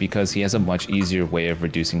personally because he has a much easier way of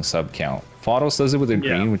reducing sub count. Vados does it with a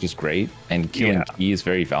green, which is great, and killing Ki is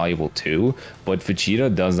very valuable too. But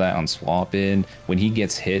Vegeta does that on swap in. When he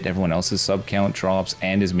gets hit, everyone else's sub count drops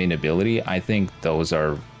and his main ability. I think those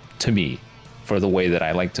are, to me, for the way that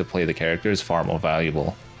I like to play the characters, far more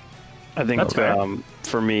valuable. I think That's fair.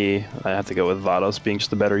 for me, I have to go with Vados being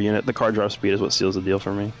just a better unit. The card drop speed is what seals the deal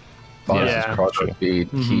for me. Vados Yeah. is cross speed,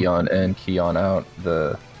 key on in, key on out,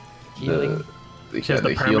 Healing. She has the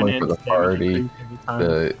the healing for the permanent party, damage every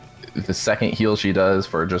time. the second heal she does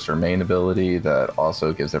for just her main ability that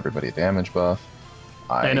also gives everybody a damage buff.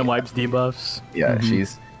 And it wipes debuffs. Yeah,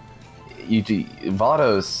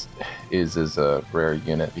 Vados is a rare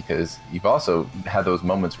unit because you've also had those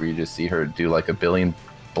moments where you just see her do like a billion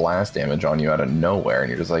blast damage on you out of nowhere, and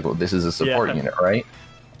you're just like, well, this is a support Yeah. unit, right?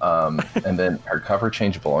 And then her cover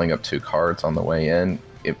change blowing up 2 cards on the way in,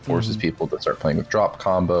 it forces people to start playing with drop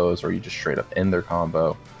combos, or you just straight up end their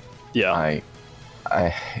combo. Yeah.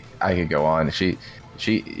 I could go on. She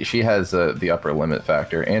has the upper limit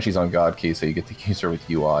factor, and she's on God Key, so you get to use her with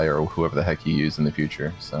UI or whoever the heck you use in the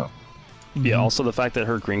future. So Yeah, also the fact that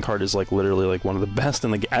her green card is like literally like one of the best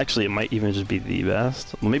in the actually it might even just be the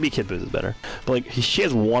best. Well, maybe Kid Buu is better. But like she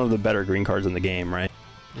has one of the better green cards in the game, right?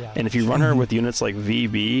 Yeah. And if you run her with units like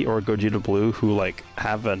VB or Gogeta Blue who like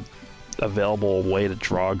have an available way to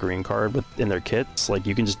draw a green card in their kits, like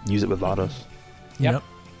you can just use it with Vados. Yep.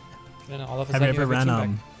 Then all of a Have you sudden ever have ran your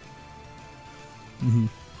team back.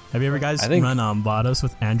 Have you ever guys run Vados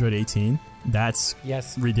with Android 18? That's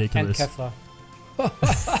ridiculous. And Kefla.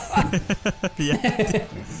 Yeah.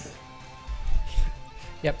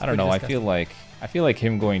 Yep. I don't know. I feel like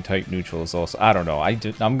him going tight neutral is also. I don't know. I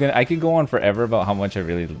could go on forever about how much I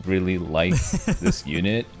really like this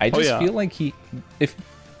unit. I just feel like he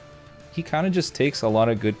kind of just takes a lot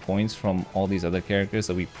of good points from all these other characters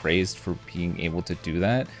that we praised for being able to do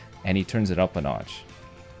that, and he turns it up a notch.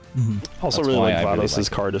 Mm-hmm. Also, That's really why like I really Vados'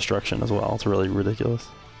 like card destruction as well. It's really ridiculous.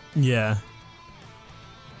 Yeah.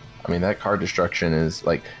 I mean, that card destruction is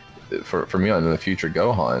like, for me on the future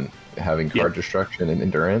Gohan, having card destruction and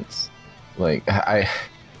endurance, like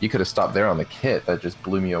you could have stopped there on the kit. That just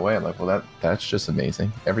blew me away. I'm like, well, that's just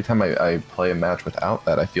amazing. Every time I play a match without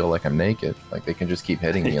that, I feel like I'm naked. Like they can just keep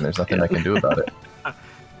hitting me and there's nothing I can do about it.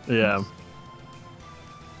 Yeah.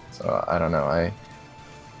 So I don't know.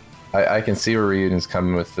 I can see where Ryuden's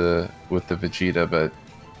coming with the Vegeta, but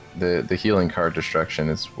the healing card destruction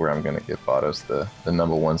is where I'm gonna give Vados the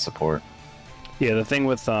 #1 support. Yeah, the thing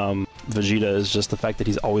with Vegeta is just the fact that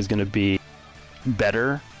he's always going to be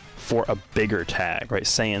better for a bigger tag, right?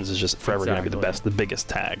 Saiyans is just forever going to be the biggest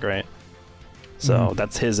tag, right? So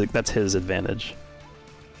that's his advantage.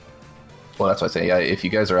 Well, that's what I say. Yeah, if you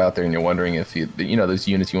guys are out there and you're wondering if those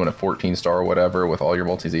units you want a 14-star or whatever with all your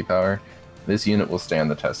multi-Z power, this unit will stand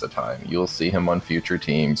the test of time. You'll see him on future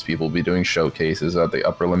teams. People will be doing showcases of the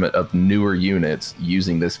upper limit of newer units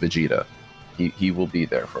using this Vegeta. He will be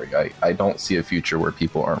there for you. I don't see a future where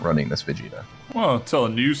people aren't running this Vegeta. Well, until a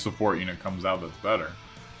new support unit comes out that's better.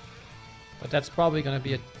 But that's probably going to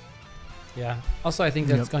be Also, I think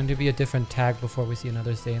that's going to be a different tag before we see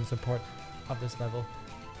another Saiyan support of this level.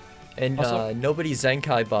 And also, nobody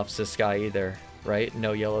Zenkai buffs this guy either, right?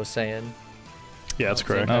 No yellow Saiyan. Yeah, that's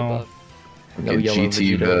correct. No yellow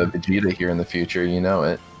Vegeta here in the future, you know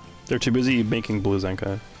it. They're too busy making blue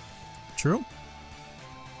Zenkai. True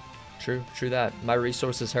that. My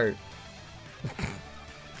resources hurt.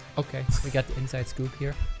 Okay, we got the inside scoop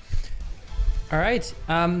here. All right.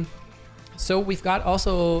 So we've got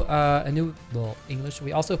also a new English.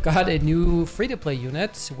 We also got a new free-to-play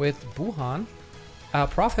unit with Buhan.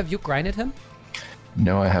 Prof, have you grinded him?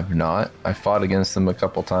 No, I have not. I fought against him a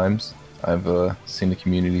couple times. I've seen the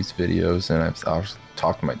community's videos and I've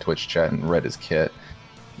talked to my Twitch chat and read his kit.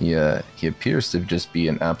 He appears to just be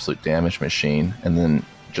an absolute damage machine, and then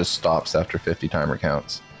just stops after 50 timer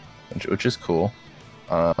counts, which is cool.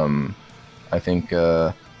 I think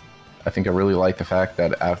I really like the fact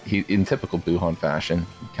that he, in typical Buhan fashion,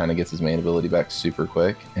 he kind of gets his main ability back super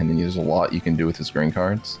quick, and then there's a lot you can do with his green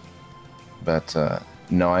cards. But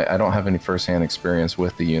no, I don't have any first-hand experience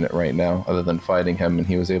with the unit right now, other than fighting him, and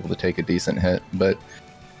he was able to take a decent hit. But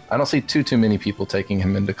I don't see too many people taking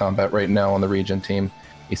him into combat right now on the Region team.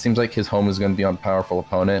 He seems like his home is going to be on powerful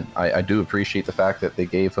opponent. I do appreciate the fact that they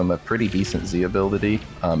gave him a pretty decent Z ability.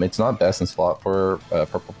 It's not best in slot for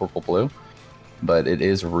purple, blue, but it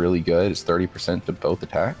is really good. It's 30% to both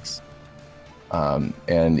attacks.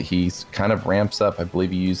 And he's kind of ramps up. I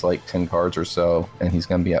believe he used like 10 cards or so, and he's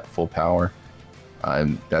going to be at full power.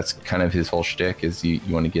 That's kind of his whole shtick, is you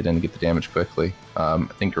want to get in and get the damage quickly. I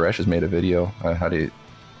think Goresh has made a video. How do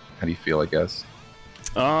you feel, I guess?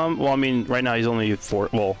 Well, I mean, right now he's only 4.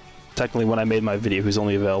 Well, technically, when I made my video, he's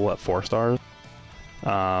only available at 4 stars.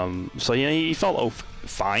 So yeah, he felt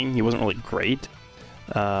fine. He wasn't really great.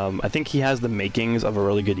 I think he has the makings of a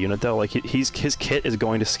really good unit, though. Like his kit is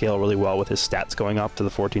going to scale really well with his stats going up to the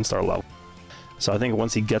 14-star level. So I think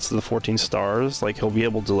once he gets to the 14 stars, like he'll be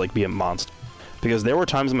able to like be a monster. Because there were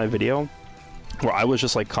times in my video where I was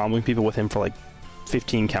just like comboing people with him for like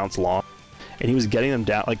 15 counts long, and he was getting them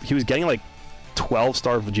down. Like he was getting like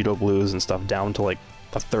 12-star Vegito Blues and stuff down to like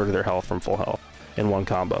a third of their health from full health in one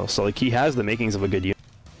combo. So like he has the makings of a good unit.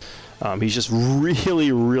 He's just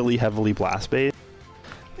really heavily blast based,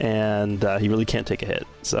 and he really can't take a hit.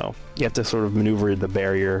 So you have to sort of maneuver the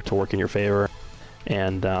barrier to work in your favor.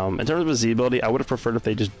 And in terms of his Z ability, I would have preferred if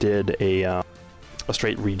they just did a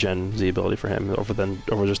straight regen Z ability for him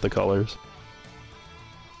over just the colors.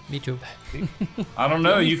 Me too. I don't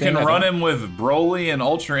know. You can run him with Broly and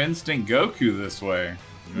Ultra Instinct Goku this way.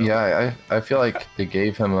 Yeah, I feel like they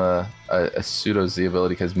gave him a pseudo Z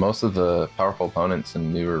ability because most of the powerful opponents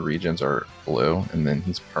in newer regions are blue, and then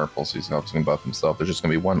he's purple, so he's not going to buff himself. There's just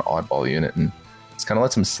going to be one oddball unit, and it's kind of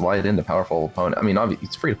lets him slide into powerful opponent. I mean, obviously,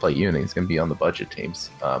 it's free to play unit. He's going to be on the budget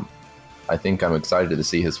teams. I think I'm excited to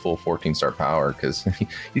see his full 14-star power because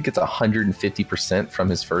he gets 150% from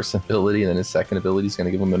his first ability, and then his second ability is going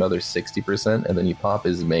to give him another 60%, and then you pop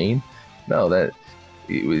his main. No,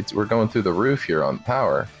 we're going through the roof here on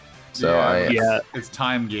power. So it's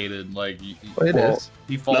time gated. Like it is.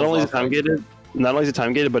 He falls not only is off it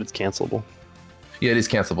time gated, but it's cancelable. Yeah, it is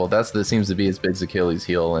cancelable. That seems to be his big Achilles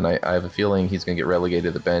heel, and I have a feeling he's going to get relegated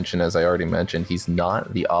to the bench. And as I already mentioned, he's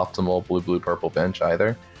not the optimal blue purple bench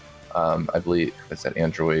either. I believe it's at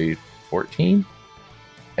Android 14,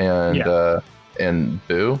 and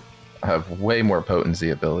Boo have way more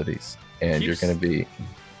potency abilities, and you're going to be.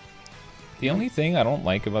 The only thing I don't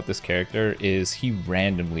like about this character is he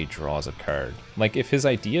randomly draws a card. Like, if his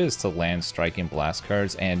idea is to land strike and blast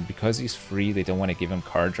cards, and because he's free, they don't want to give him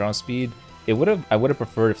card draw speed, I would have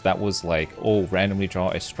preferred if that was like, oh, randomly draw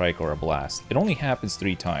a strike or a blast. It only happens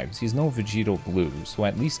 3 times. He's no Vegito Blue, so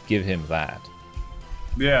at least give him that.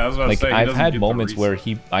 Yeah, I was about to say. I've had moments where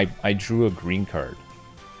I drew a green card.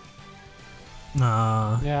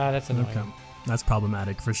 Yeah, that's annoying. Okay. That's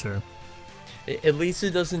problematic for sure. At least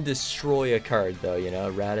it doesn't destroy a card, though, you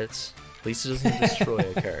know, Raditz. At least it doesn't destroy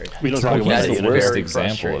a card. We don't talk about That that is in the the worst very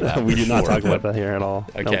example of that. frustrating. We do not before. talk about that here at all.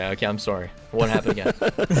 Okay, I'm sorry. Won't happen again.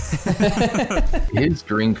 His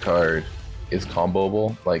green card is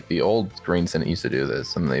comboable. Like the old Green Senate used to do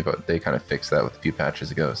this, and they kind of fixed that with a few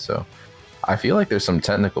patches ago. So I feel like there's some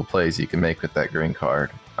technical plays you can make with that green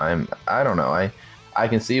card. I don't know. I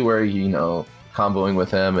can see where comboing with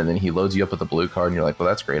him, and then he loads you up with a blue card, and you're like, well,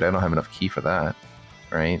 that's great. I don't have enough key for that,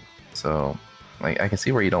 right? So like I can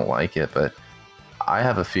see where you don't like it, but I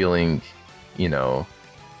have a feeling, you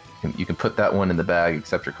can put that one in the bag,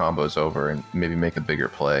 accept your combo's over, and maybe make a bigger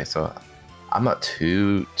play. So I'm not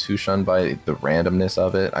too shunned by the randomness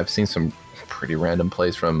of it. I've seen some pretty random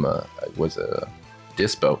plays from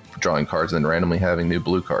Dispo drawing cards and then randomly having new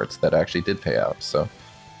blue cards that actually did pay out. So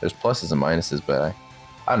there's pluses and minuses, but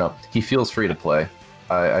I don't know. He feels free to play.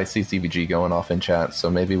 I see CVG going off in chat, so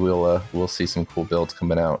maybe we'll see some cool builds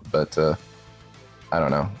coming out. But I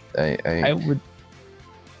don't know. I would.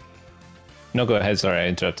 No, go ahead. Sorry, I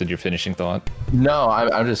interrupted your finishing thought. No,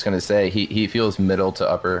 I'm just gonna say he feels middle to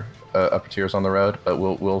upper tiers on the road, but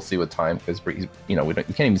we'll see with time because you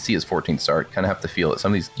can't even see his 14 start. Kind of have to feel it.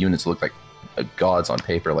 Some of these units look like gods on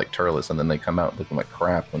paper, like Turles, and then they come out looking like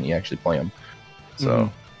crap when you actually play them.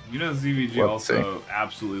 So ZVG also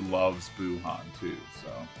absolutely loves Buhan too. So.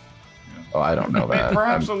 Oh, I don't know that.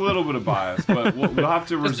 Perhaps a little bit of bias, but we'll have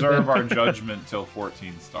to reserve our judgment till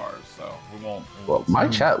 14 stars. So we won't. Well, my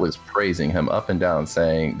chat was praising him up and down,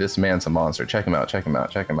 saying this man's a monster. Check him out. Check him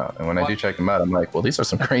out. Check him out. And when I do check him out, I'm like, well, these are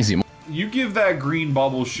some crazy. You give that green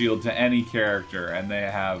bubble shield to any character, and they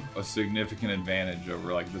have a significant advantage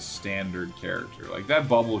over like the standard character. Like that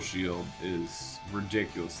bubble shield is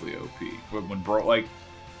ridiculously OP. But when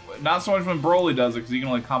not so much when Broly does it because you can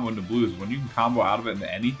only combo into blues. When you can combo out of it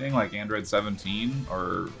into anything like Android 17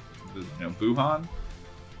 or Buhan,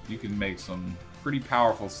 you can make some pretty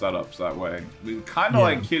powerful setups that way. Kind of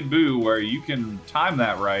like Kid Buu, where you can time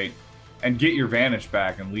that right and get your vanish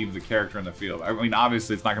back and leave the character in the field. I mean,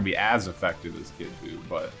 obviously it's not going to be as effective as Kid Buu,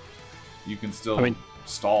 but you can still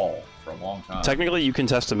stall for a long time. Technically, you can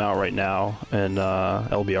test him out right now in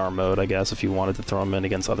LBR mode, I guess, if you wanted to throw him in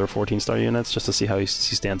against other 14-star units just to see how he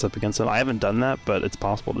stands up against them. I haven't done that, but it's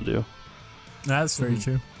possible to do. That's very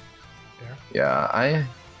true. Yeah, I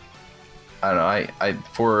don't know. I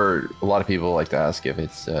for a lot of people like to ask if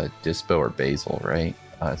it's Dispo or Basil, right?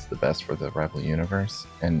 It's the best for the Rebel universe,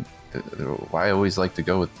 and I always like to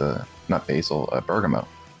go with the not Basil, Bergamo.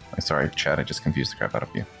 Sorry, Chad, I just confused the crap out of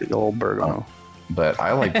you. The old Bergamo. But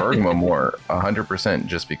I like Bergamo more 100%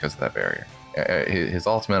 just because of that barrier. His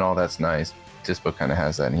ultimate, all that's nice. Dispo kind of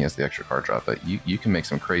has that, and he has the extra card drop. But you can make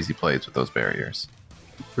some crazy plays with those barriers.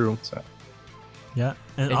 True. So. Yeah,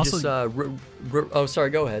 and also. Just, sorry.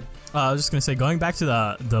 Go ahead. I was just gonna say, going back to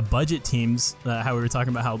the budget teams, how we were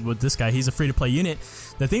talking about how with this guy, he's a free to play unit.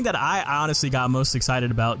 The thing that I honestly got most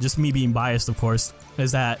excited about, just me being biased, of course,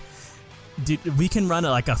 is that. We can run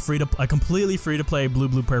a completely free to play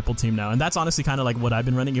blue purple team now, and that's honestly kind of like what I've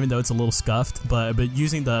been running, even though it's a little scuffed. But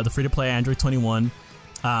using the free to play Android 21,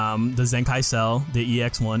 the Zenkai Cell, the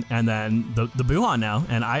EX1, and then the Buhan now,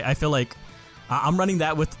 and I feel like I'm running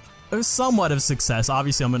that with somewhat of success.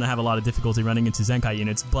 Obviously, I'm going to have a lot of difficulty running into Zenkai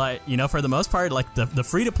units, but for the most part, like the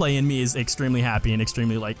free to play in me is extremely happy and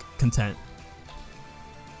extremely content.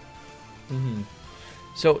 Mm-hmm.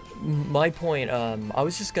 So my point, I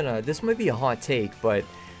was just gonna, this might be a hot take, but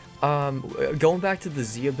going back to the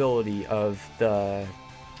Z ability of the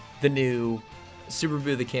new Super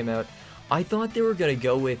Buu that came out, I thought they were gonna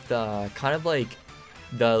go with kind of like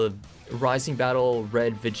the Rising Battle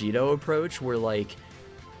Red Vegito approach, where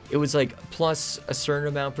it was plus a certain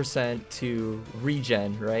amount % to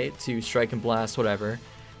regen, right, to strike and blast, whatever,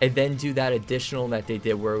 and then do that additional that they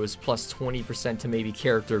did where it was plus 20% to maybe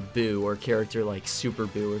character Boo or character like Super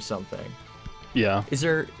Boo or something. Yeah.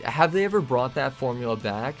 Have they ever brought that formula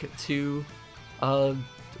back to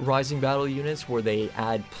Rising Battle units where they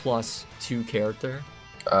add plus 2 character?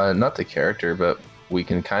 Not the character, but we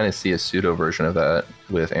can kind of see a pseudo version of that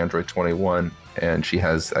with Android 21, and she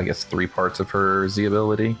has, I guess, 3 parts of her Z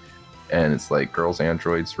ability, and it's like Girls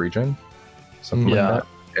Androids Regen, something like that.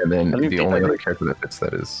 And then the only other character that fits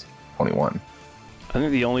that is 21. I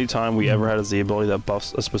think the only time we ever had a Z ability that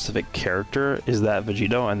buffs a specific character is that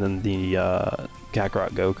Vegito, and then the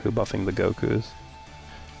Kakarot Goku buffing the Gokus.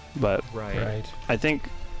 But Right. I think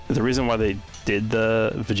the reason why they did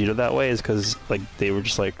the Vegito that way is because like they were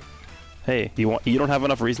just like, hey, you don't have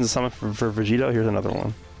enough reasons to summon for Vegito? Here's another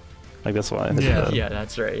one. Like that's why. Yeah,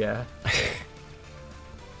 that's right. Yeah.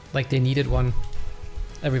 Like they needed one.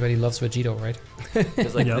 Everybody loves Vegito, right?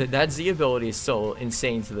 Because like that Z ability is so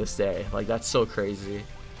insane to this day. Like that's so crazy.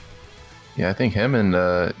 Yeah, I think him and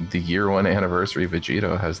the year 1 anniversary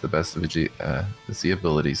Vegito has the best Z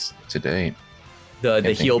abilities to date.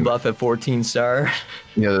 The heal buff at 14 star.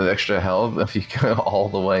 The extra health if you go all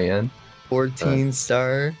the way in. 14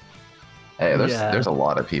 star. Hey, there's a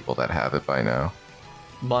lot of people that have it by now.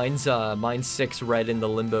 Mine's 6 red in the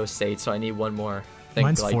limbo state, so I need one more. I think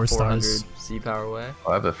Mine's like 4 400 stars. Z power away.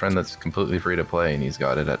 I have a friend that's completely free to play, and he's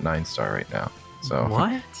got it at 9-star right now. So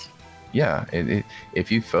What? Yeah, if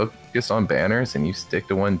you focus on banners and you stick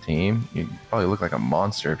to one team, you probably look like a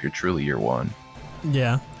monster if you're truly year 1.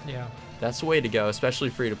 Yeah, Yeah. That's the way to go,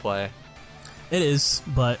 especially free to play. it is,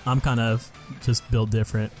 but I'm kind of just built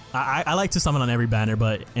different. I like to summon on every banner,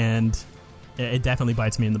 and it definitely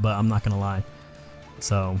bites me in the butt, I'm not going to lie.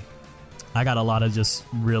 So I got a lot of just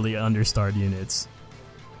really understarred units.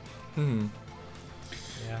 Yeah.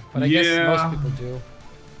 But I guess most people do.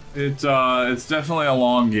 It's definitely a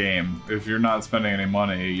long game. If you're not spending any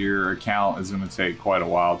money, your account is going to take quite a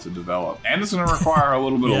while to develop, and it's going to require a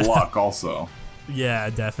little bit of luck also. Yeah,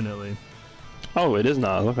 definitely. Oh, it is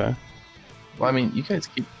not. Okay. Well, I mean, you guys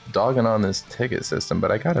keep dogging on this ticket system,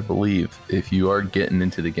 but I gotta believe if you are getting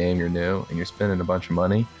into the game, you're new, and you're spending a bunch of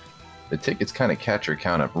money, the tickets kind of catch your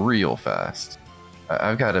account up real fast.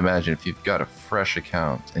 I've got to imagine if you've got a fresh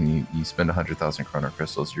account and you spend 100,000 Chrono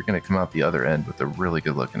Crystals, you're going to come out the other end with a really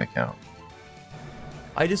good looking account.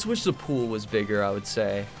 I just wish the pool was bigger, I would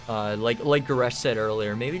say. Like Goresh said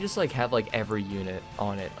earlier, maybe just like have like every unit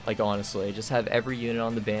on it. Like honestly, just have every unit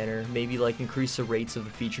on the banner. Maybe like increase the rates of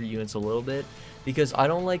the featured units a little bit. Because I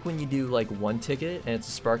don't like when you do like one ticket and it's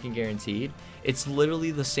a sparking guaranteed. It's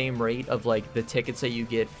literally the same rate of like the tickets that you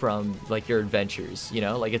get from like your adventures, you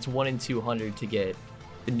know? Like it's 1 in 200 to get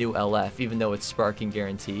the new LF, even though it's sparking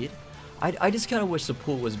guaranteed. I just kind of wish the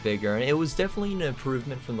pool was bigger, and it was definitely an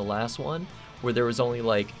improvement from the last one, where there was only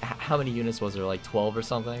like, how many units was there, like 12 or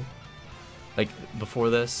something? Like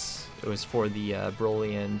before this, it was for the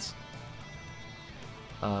Broly and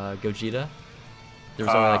Gogeta. There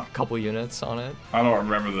was only like a couple units on it. I don't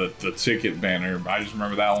remember the ticket banner. I just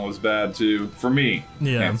remember that one was bad too. For me.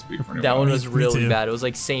 Yeah. Can't speak for anyone That one else. was Me really too. bad. It was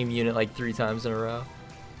like same unit like 3 times in a row.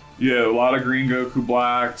 Yeah, a lot of Green Goku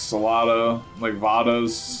Blacks, a lot of like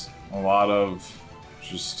Vadas, a lot of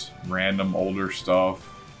just random older stuff.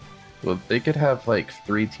 Well, they could have like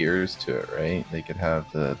 3 tiers to it, right? They could have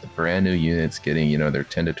the brand new units getting, their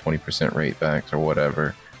 10 to 20% rate backs or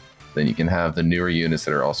whatever. Then you can have the newer units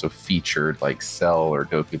that are also featured, like Cell or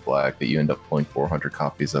Goku Black, that you end up pulling 400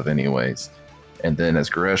 copies of anyways. And then as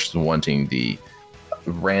Goresh is wanting the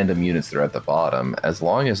random units that are at the bottom, as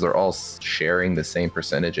long as they're all sharing the same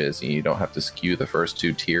percentages and you don't have to skew the first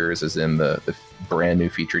 2 tiers as in the brand new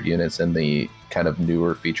featured units and the kind of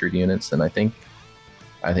newer featured units, then I think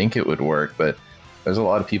it would work. But there's a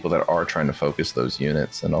lot of people that are trying to focus those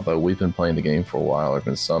units, and although we've been playing the game for a while, I've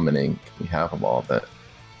been summoning, we have them all, but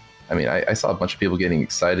I mean, I saw a bunch of people getting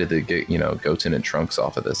excited to get, Goten and Trunks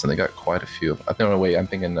off of this, and they got quite a few. I don't know, wait, I'm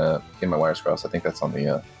thinking, getting my wires crossed, I think that's on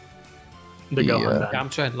the Gohan banner.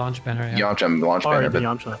 Yamcha and launch banner. Yeah. Yamcha launch Or banner, the but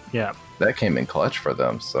Yamcha. Yeah. that came in clutch for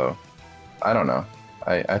them, so I don't know.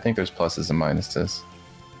 I think there's pluses and minuses.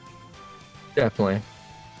 Definitely.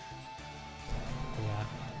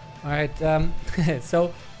 Yeah. All right.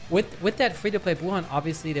 So with that free-to-play Buhan,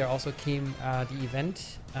 obviously there also came the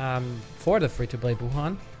event for the free-to-play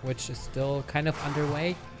Buhan, which is still kind of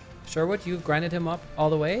underway. Sherwood, you've grinded him up all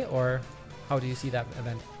the way, or how do you see that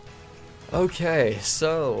event? Okay,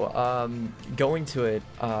 so going to it,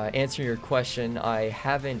 answering your question, I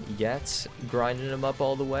haven't yet grinded him up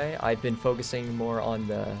all the way. I've been focusing more on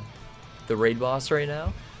the raid boss right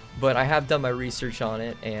now, but I have done my research on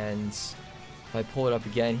it, and if I pull it up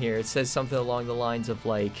again here, it says something along the lines of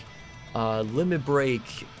like, limit break,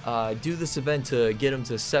 do this event to get them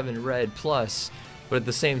to 7 red plus, but at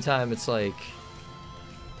the same time, it's like,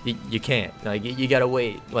 you can't. Like, you gotta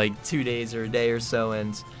wait like 2 days or a day or so,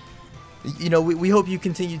 and you know, we hope you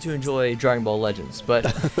continue to enjoy Dragon Ball Legends, but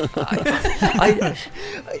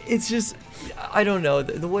it's just, I don't know.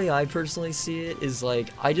 The way I personally see it is like,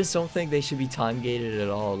 I just don't think they should be time gated at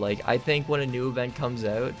all. Like, I think when a new event comes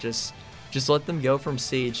out, just let them go from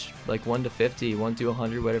stage like 1 to 50, 1 to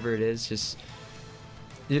 100, whatever it is. Just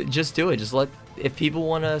do it. Just if people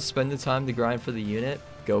want to spend the time to grind for the unit,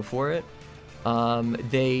 go for it.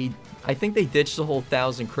 I think they ditched the whole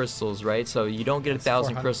 1,000 crystals, right? So you don't get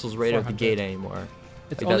 1,000 crystals right out the gate anymore.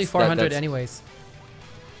 It's like only 400 anyways.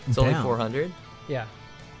 It's only 400? Yeah.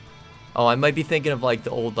 Oh, I might be thinking of like the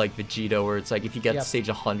old like Vegeta, where it's like if you get to stage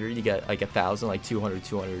 100, you get like 1,000, like 200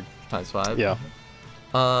 times 5. Yeah.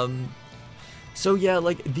 So yeah,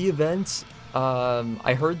 like the events,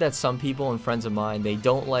 I heard that some people and friends of mine, they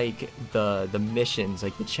don't like the missions,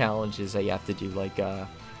 like the challenges that you have to do, like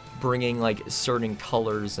bringing like certain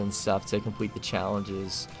colors and stuff to complete the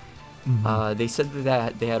challenges. They said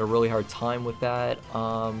that they had a really hard time with that.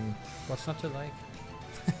 What's not to like?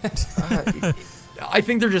 I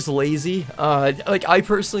think they're just lazy. Like, I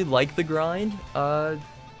personally like the grind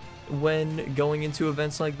when going into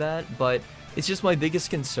events like that, but it's just my biggest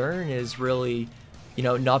concern is really, you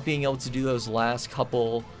know, not being able to do those last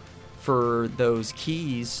couple for those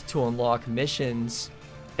keys to unlock missions,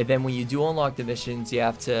 and then when you do unlock the missions, you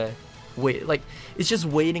have to wait. Like, it's just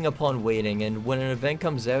waiting upon waiting, and when an event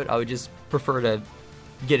comes out, I would just prefer to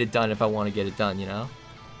get it done if I want to get it done, you know?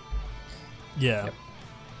 Yeah. Yep.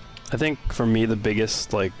 I think for me the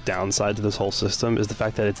biggest like downside to this whole system is the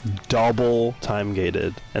fact that it's double time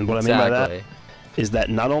gated. And what I mean by that is that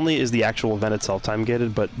not only is the actual event itself time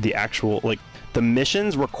gated, but the actual like the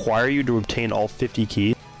missions require you to obtain all 50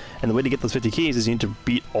 keys, and the way to get those 50 keys is you need to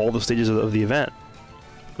beat all the stages of the event.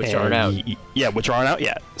 Which aren't out. Which aren't out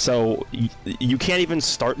yet. So you can't even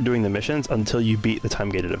start doing the missions until you beat the time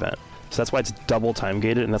gated event. So that's why it's double time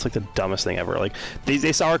gated, and that's like the dumbest thing ever. Like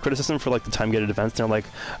they saw our criticism for like the time gated events, and they're like,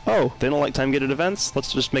 oh, they don't like time gated events?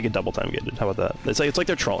 Let's just make it double time gated. How about that? It's like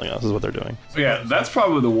they're trolling us is what they're doing. Yeah, that's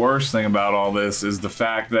probably the worst thing about all this is the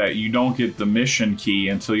fact that you don't get the mission key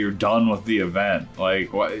until you're done with the event. Like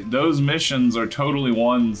those missions are totally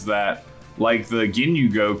ones that, like the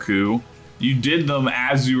Ginyu Goku, you did them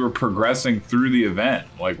as you were progressing through the event.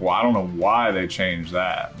 Like, well, I don't know why they changed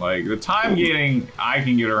that. Like, the time gating, I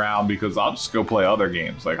can get around because I'll just go play other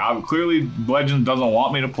games. Like, clearly Legends doesn't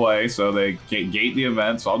want me to play, so they gate the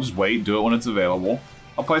event, so I'll just wait, do it when it's available.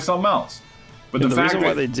 I'll play something else. But the reason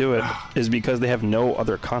why they do it is because they have no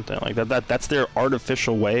other content. Like, that's their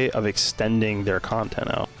artificial way of extending their content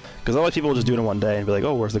out. Because otherwise people will just do it in one day and be like,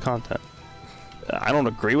 oh, where's the content? I don't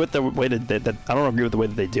agree with the way that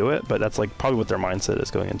they do it, but that's like probably what their mindset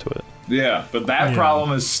is going into it. Yeah, but that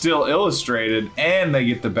problem is still illustrated, and they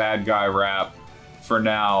get the bad guy rap for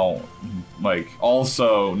now, like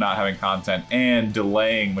also not having content and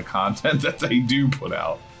delaying the content that they do put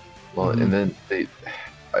out. Well, and then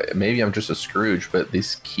maybe I'm just a Scrooge, but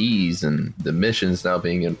these keys and the missions now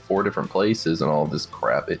being in 4 different places and all this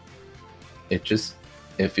crap, it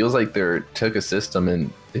feels like they took a system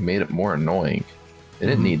and they made it more annoying. It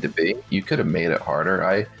didn't need to be. You could have made it harder.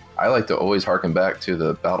 I like to always harken back to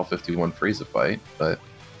the Battle 51 Frieza fight, but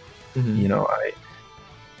you know,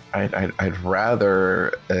 I'd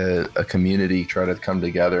rather a community try to come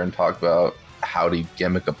together and talk about how to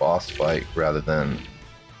gimmick a boss fight rather than,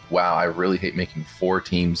 wow, I really hate making 4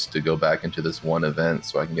 teams to go back into this one event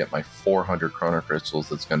so I can get my 400 Chrono Crystals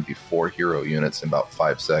that's going to be 4 hero units in about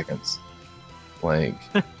 5 seconds. Like,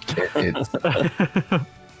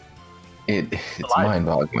 it's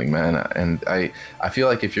mind-boggling, man. And I feel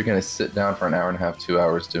like if you're going to sit down for an hour and a half, 2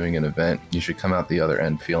 hours doing an event, you should come out the other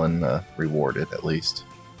end feeling rewarded, at least.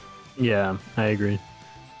 Yeah, I agree.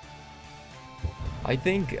 I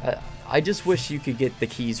think I just wish you could get the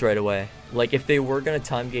keys right away. Like, if they were going to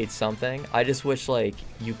time gate something, I just wish, like,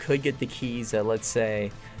 you could get the keys at, let's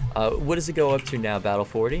say, what does it go up to now, Battle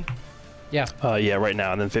 40? Yeah. Yeah, right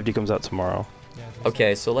now, and then 50 comes out tomorrow.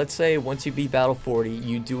 Okay, so let's say once you beat Battle 40,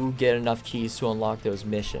 you do get enough keys to unlock those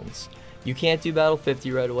missions. You can't do Battle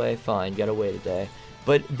 50 right away, fine, you gotta wait a day.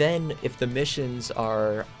 But then if the missions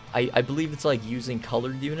are, I believe it's like using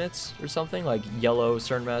colored units or something, like yellow a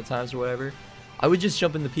certain amount of times or whatever, I would just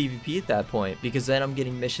jump into PvP at that point, because then I'm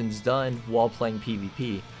getting missions done while playing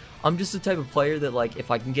PvP. I'm just the type of player that, like,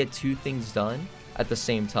 if I can get 2 things done at the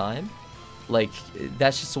same time, like,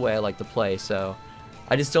 that's just the way I like to play. So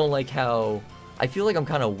I just don't like how I feel like I'm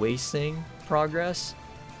kind of wasting progress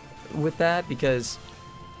with that, because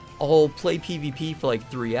I'll play PvP for like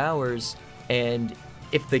 3 hours, and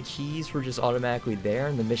if the keys were just automatically there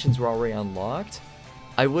and the missions were already unlocked,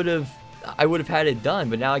 I would have had it done,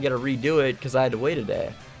 but now I gotta redo it because I had to wait a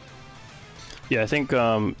day. Yeah, I think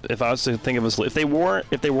if I was to think of this, if they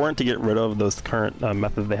weren't to get rid of those current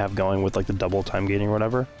method they have going with like the double time gating or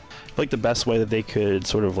whatever, I feel like the best way that they could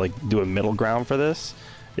sort of like do a middle ground for this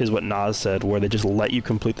is what Nas said, where they just let you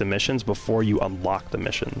complete the missions before you unlock the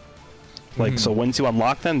mission. Like, so once you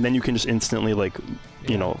unlock them, then you can just instantly like,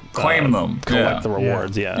 you know, claim them, collect the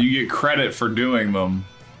rewards. Yeah, you get credit for doing them.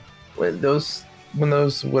 When those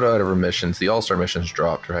whatever missions, the All-Star missions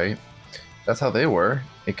dropped, right? That's how they were.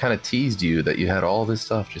 It kind of teased you that you had all this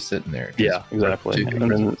stuff just sitting there. Yeah, exactly.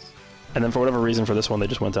 And then for whatever reason, for this one, they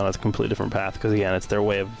just went down a completely different path because again, it's their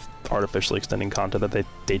way of artificially extending content that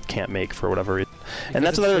they can't make for whatever reason. And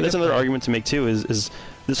that's another argument to make too. Is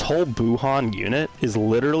this whole Buhan unit is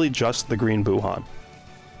literally just the green Buhan.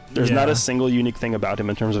 There's not a single unique thing about him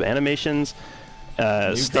in terms of animations,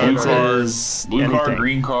 stances, blue card,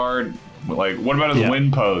 green card. Like, what about his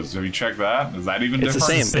win pose? Have you checked that? Is that even different? It's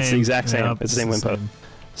the same. It's the exact same. Yep, it's the same win pose.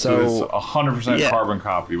 So it's 100% carbon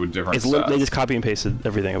copy with different stats. They just copy and pasted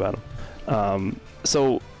everything about him.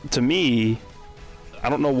 So to me, I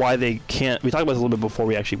don't know why they can't. We talked about this a little bit before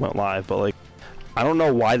we actually went live, but like, I don't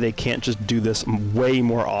know why they can't just do this way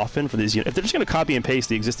more often for these units. If they're just going to copy and paste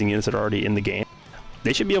the existing units that are already in the game,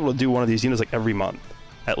 they should be able to do one of these units like every month,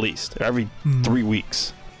 at least, or every 3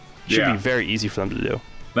 weeks. It should be very easy for them to do.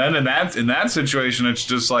 Then in that situation, it's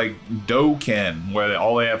just like Dokkan, where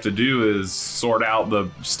all they have to do is sort out the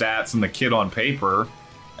stats and the kit on paper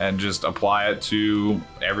and just apply it to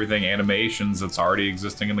everything animations that's already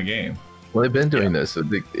existing in the game. Well, they've been doing this.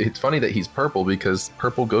 It's funny that he's purple because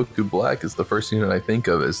purple Goku Black is the first unit I think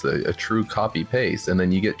of as a true copy paste, and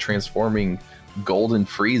then you get transforming golden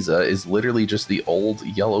Frieza is literally just the old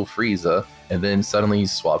yellow Frieza, and then suddenly he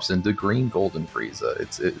swaps into green golden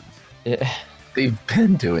Frieza. They've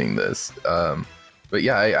been doing this. But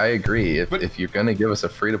yeah, I agree. If you're going to give us a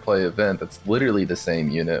free-to-play event that's literally the same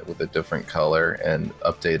unit with a different color and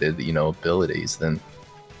updated, abilities, then...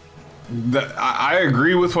 I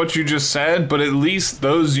agree with what you just said, but at least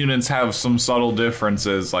those units have some subtle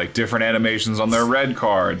differences, like different animations on their red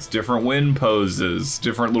cards, different win poses,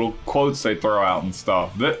 different little quotes they throw out and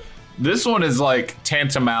stuff. This one is like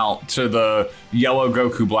tantamount to the yellow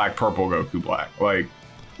Goku Black, purple Goku Black. Like,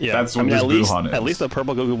 yeah, that's what this Buhan is. At least the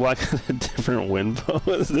purple Goku Black has a different win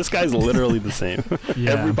pose. This guy's literally the same.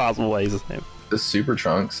 Every possible way he's the same. The Super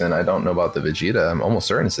Trunks, and I don't know about the Vegeta, I'm almost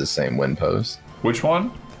certain it's the same win pose. Which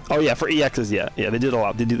one? Oh yeah, for EXs, yeah, they did a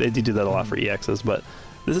lot. They do that a lot for EXs, but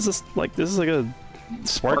this is like a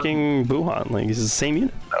sparking Buhan. Like, this is the same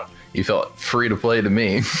unit. No, you felt free to play to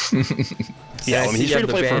me. Yeah, I mean, he's free to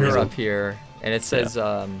play for a reason. Up here, and it says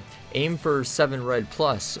aim for 7 red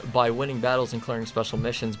plus by winning battles and clearing special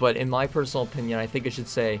missions. But in my personal opinion, I think it should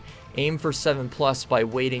say aim for 7 plus by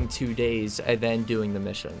waiting 2 days and then doing the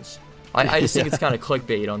missions. I just think it's kind of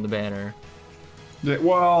clickbait on the banner.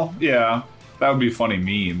 Well, yeah. That would be a funny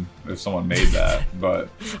meme if someone made that, but...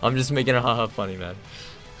 I'm just making it haha funny, man.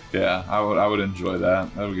 Yeah, I would enjoy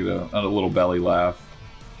that. That would get a little belly laugh.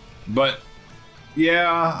 But,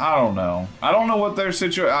 yeah, I don't know. I don't know what their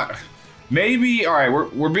situation... Maybe, alright,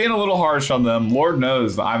 we're being a little harsh on them. Lord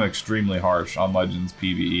knows that I'm extremely harsh on Legends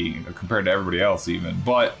PvE, compared to everybody else even.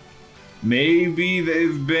 But maybe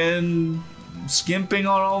they've been... skimping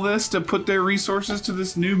on all this to put their resources to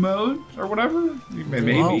this new mode or whatever.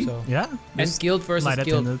 Maybe. So. Yeah. And Guild versus Light at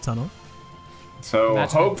the Guild. end of the tunnel. So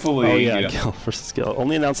hopefully... Oh yeah, Guild versus Guild.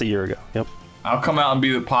 Only announced a year ago. Yep. I'll come out and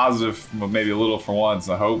be the positive, maybe a little for once.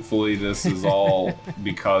 And hopefully this is all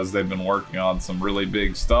because they've been working on some really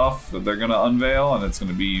big stuff that they're going to unveil, and it's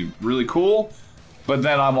going to be really cool. But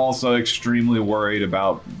then I'm also extremely worried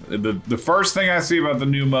about the first thing I see about the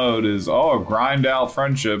new mode is, grind out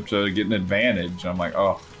friendship to get an advantage. I'm like,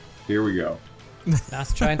 here we go.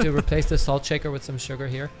 That's trying to replace the salt shaker with some sugar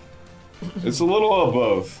here. It's a little of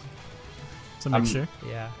both. It's a mixture.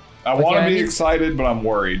 Yeah. I want to be excited, but I'm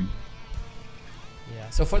worried. Yeah.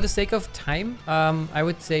 So for the sake of time, I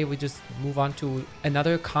would say we just move on to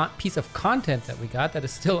another piece of content that we got that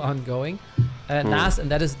is still ongoing. Nas, and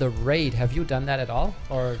that is the raid. Have you done that at all,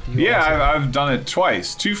 or do you? Yeah, I've done it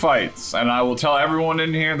twice, 2 fights, and I will tell everyone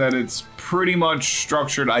in here that it's pretty much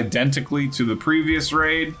structured identically to the previous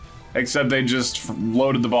raid, except they just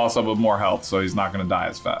loaded the boss up with more health, so he's not going to die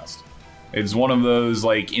as fast. It's one of those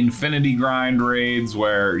like infinity grind raids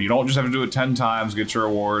where you don't just have to do it 10 times, get your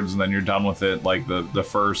rewards, and then you're done with it. Like the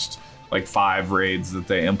first like 5 raids that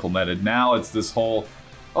they implemented. Now it's this whole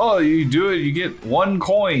oh, you do it, you get 1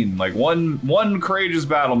 coin, like one courageous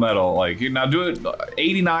battle medal. Like, now do it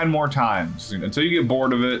 89 more times until you get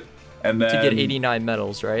bored of it, and then to get 89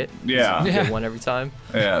 medals, right? Yeah, you get 1 every time.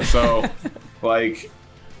 Yeah, so like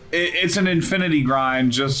it's an infinity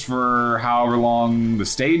grind just for however long the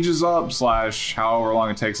stage is up, / however long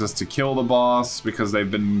it takes us to kill the boss, because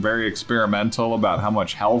they've been very experimental about how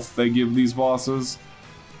much health they give these bosses.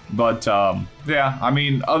 But yeah, I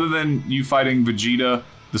mean, other than you fighting Vegeta,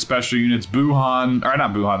 the special units, Buhan, or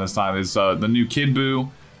not Buhan this time, is the new Kid Buu,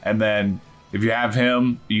 and then if you have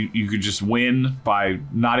him, you could just win by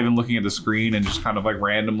not even looking at the screen and just kind of like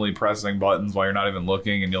randomly pressing buttons while you're not even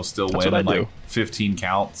looking, and you'll still win in like 15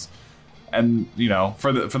 counts. And you know,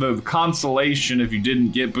 for the consolation, if you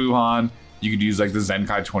didn't get Buhan, you could use like the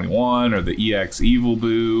Zenkai 21 or the EX Evil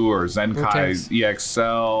Buu or Zenkai EX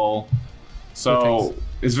Cell. So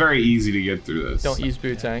it's very easy to get through this. Don't use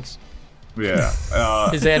Buu tanks.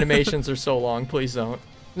 Yeah. His animations are so long. Please don't.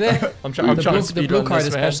 I'm trying to the speed blue run card this,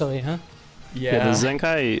 especially, huh? Yeah. The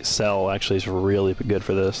Zenkai Cell actually is really good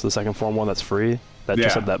for this. The second form one that's free. That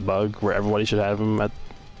just had that bug where everybody should have him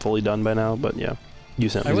fully done by now. But yeah,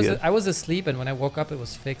 use him. I was asleep, and when I woke up, it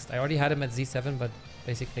was fixed. I already had him at Z7, but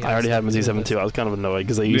basically I already had him at Z7 too. I was kind of annoyed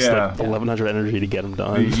because I used like 1100 energy to get him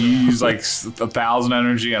done. You use like 1000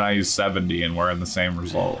 energy, and I use 70, and we're in the same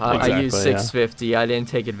result. I used 650. I didn't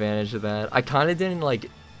take advantage of that. I kind of didn't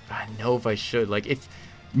like. I know if I should like if.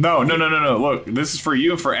 No. Look, this is for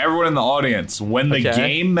you and for everyone in the audience. When the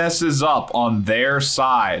game messes up on their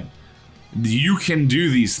side, you can do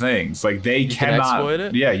these things. Like they cannot. Can exploit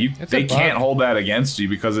it? Yeah, they can't hold that against you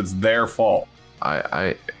because it's their fault.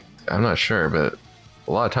 I'm not sure, but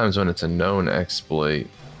a lot of times when it's a known exploit.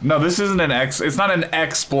 No, this isn't it's not an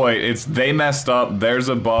exploit. It's they messed up. There's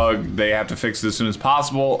a bug. They have to fix it as soon as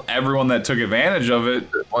possible. Everyone that took advantage of it.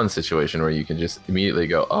 There's one situation where you can just immediately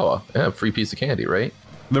go, oh, yeah, free piece of candy, right?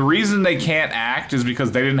 The reason they can't act is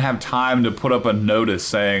because they didn't have time to put up a notice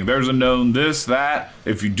saying there's a known this, that.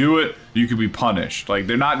 If you do it, you could be punished. Like,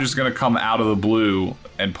 they're not just going to come out of the blue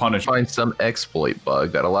and punish. Find some exploit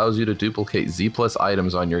bug that allows you to duplicate Z+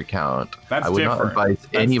 items on your account. That's I would different. not advise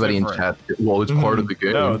anybody in chat. Well, it's part of the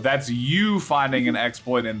game. No, that's you finding an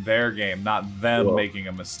exploit in their game, not them making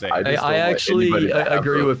a mistake. I actually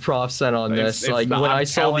agree with Prof Sen on this. Like, when I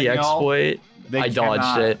saw the exploit, I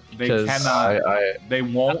dodged it because they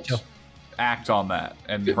won't act on that.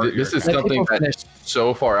 And this is something that's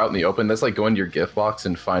so far out in the open. That's like going to your gift box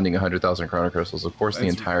and finding 100,000 Chrono Crystals. Of course, the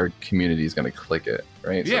entire community is going to click it,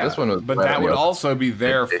 right? Yeah, so this one was but that would also be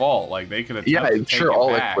their fault. Like they could have. Yeah, sure.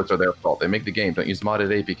 All exploits are their fault. They make the game. Don't use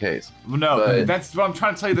modded APKs. No, that's what I'm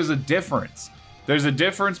trying to tell you. There's a difference. There's a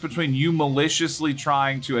difference between you maliciously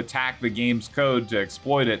trying to attack the game's code to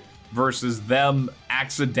exploit it versus them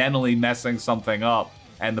accidentally messing something up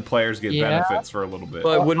and the players get benefits for a little bit.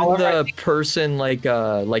 But wouldn't the person like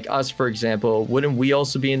us, for example, wouldn't we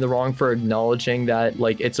also be in the wrong for acknowledging that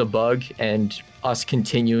like it's a bug and us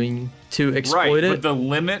continuing to exploit it? But the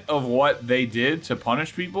limit of what they did to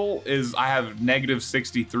punish people is I have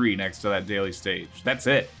 -63 next to that daily stage. That's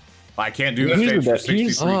it. I can't do the stage for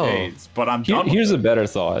 63 days, but I'm done. Here's a better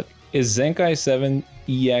thought. Is Zenkai 7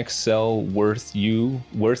 EX Cell worth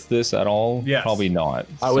this at all? Yes. Probably not.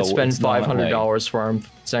 I would spend $500 for him.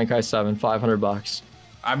 Zenkai 7, $500.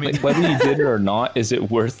 I mean, like, whether you did it or not, is it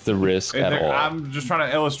worth the risk at all? I'm just trying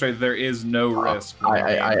to illustrate there is no risk.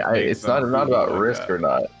 It's not about risk or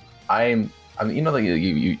not. I mean, you know, like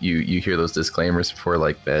you hear those disclaimers before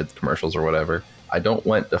like beds, commercials, or whatever. I don't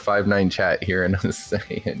want the 5-9 chat here and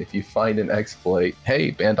saying if you find an exploit,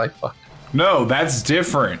 hey, Bandai, fuck. No, that's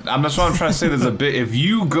different. That's what I'm trying to say. There's a bit. If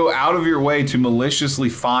you go out of your way to maliciously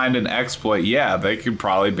find an exploit, yeah, they could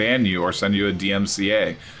probably ban you or send you a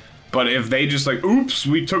DMCA. But if they just like, oops,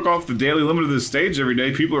 we took off the daily limit of this stage every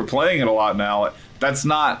day, people are playing it a lot now. That's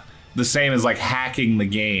not the same as like hacking the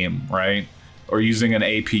game, right? Or using an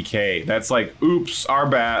APK. That's like, oops, our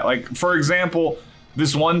bad. Like, for example,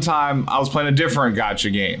 this one time I was playing a different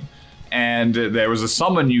gacha game. And there was a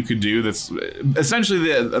summon you could do that's essentially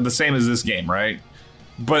the same as this game, right?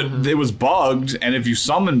 But it was bugged, and if you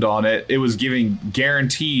summoned on it, it was giving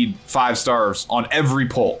guaranteed 5 stars on every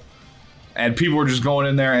pull. And people were just going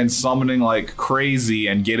in there and summoning like crazy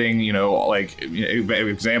and getting, you know, like,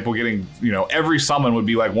 example, getting, you know, every summon would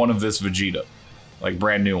be like one of this Vegeta. Like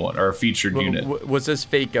brand new one, or a featured unit. Was this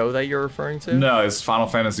Fate Go that you're referring to? No, it's Final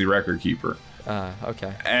Fantasy Record Keeper.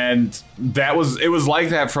 Okay. And it was like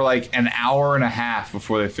that for like an hour and a half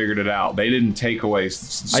before they figured it out. They didn't take away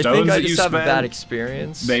stones I think I that just you have spend. a bad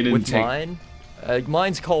experience with mine.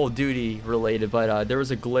 Mine's Call of Duty related, but there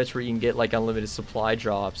was a glitch where you can get like unlimited supply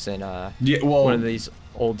drops and one of these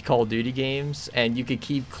old Call of Duty games, and you could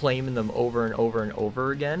keep claiming them over and over and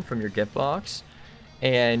over again from your gift box,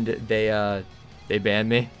 and they banned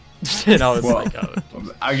me. And I was like,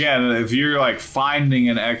 oh. Again, if you're like finding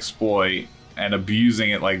an exploit and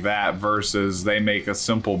abusing it like that versus they make a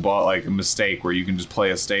simple like a mistake where you can just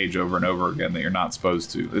play a stage over and over again that you're not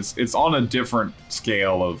supposed to. It's on a different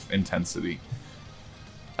scale of intensity.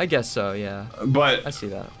 I guess so, yeah. But I see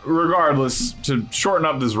that. Regardless, to shorten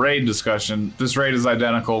up this raid discussion, this raid is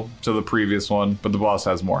identical to the previous one, but the boss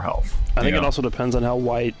has more health. I think it also depends on how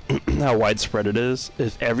widespread it is.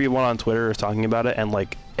 If everyone on Twitter is talking about it and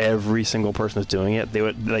like every single person is doing it, they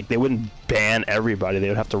wouldn't ban everybody. They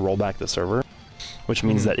would have to roll back the server, which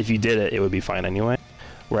means that if you did it, it would be fine anyway.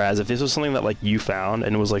 Whereas if this was something that like you found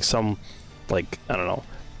and it was like some, like, I don't know,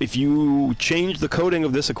 if you change the coding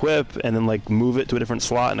of this equip and then like move it to a different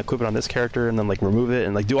slot and equip it on this character and then like remove it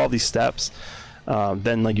and like do all these steps,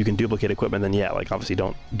 then like you can duplicate equipment. Then yeah, like obviously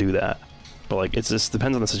don't do that. But like it just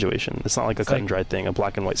depends on the situation. It's not like a cut and dry thing, a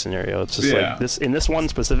black and white scenario. It's just like this in this one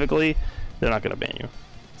specifically, they're not gonna ban you.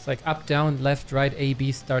 It's like up, down, left, right, A,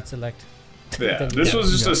 B, start, select. Yeah, this was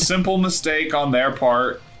just a simple mistake on their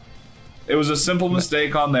part. It was a simple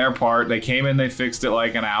mistake on their part. They came in, they fixed it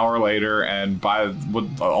like an hour later, and the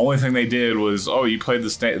only thing they did was, oh, you played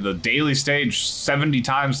the daily stage 70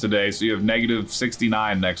 times today, so you have negative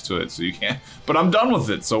 69 next to it, so you can't. But I'm done with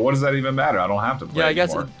it, so what does that even matter? I don't have to play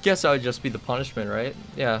anymore. I guess that would just be the punishment, right?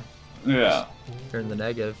 Yeah. Yeah. You're in the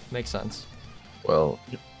negative. Makes sense. Well,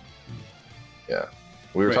 yeah.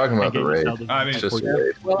 We were talking about the raid. I mean, just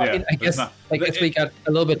raid. Well, I guess we got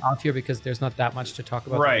a little bit off here because there's not that much to talk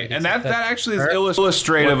about. Right, and that actually is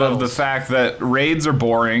illustrative of the fact that raids are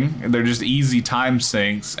boring. They're just easy time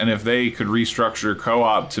sinks, and if they could restructure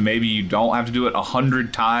co-op to maybe you don't have to do it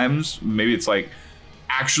 100 times, maybe it's like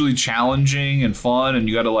actually challenging and fun, and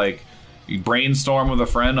you got to like you brainstorm with a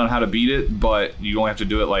friend on how to beat it, but you only have to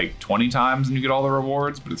do it like 20 times and you get all the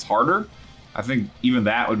rewards, but it's harder. I think even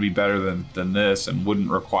that would be better than this and wouldn't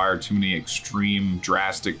require too many extreme,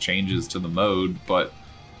 drastic changes to the mode, but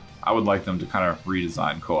I would like them to kind of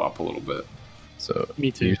redesign co-op a little bit. So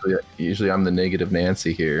me too. Usually I'm the negative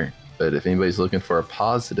Nancy here, but if anybody's looking for a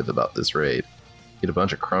positive about this raid, get a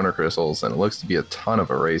bunch of Chrono Crystals, and it looks to be a ton of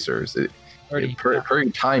erasers. Per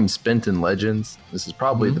time spent in Legends, this is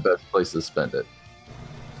probably the best place to spend it.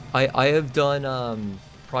 I have done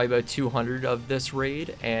probably about 200 of this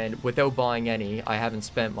raid, and without buying any, I haven't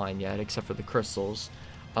spent mine yet except for the crystals.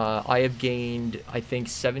 I have gained, I think,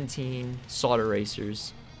 17 solder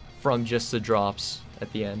racers from just the drops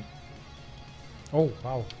at the end. Oh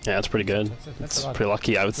wow! Yeah, that's pretty good. That's pretty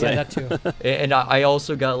lucky, I would say. Yeah, that too. And I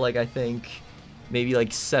also got like I think maybe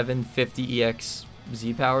like 750 EX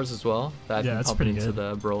Z powers as well that I can pump into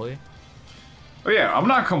the Broly. Oh yeah, I'm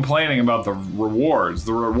not complaining about the rewards.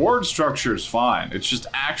 The reward structure is fine. It's just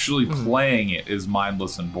actually playing it is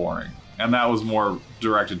mindless and boring. And that was more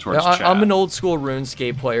directed towards chat. I'm an old school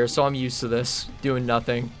RuneScape player, so I'm used to this. Doing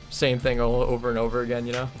nothing. Same thing all over and over again,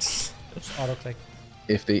 you know? Just auto-click.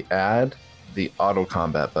 If they add the auto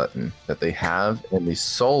combat button that they have in the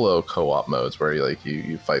solo co-op modes where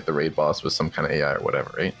you fight the raid boss with some kind of AI or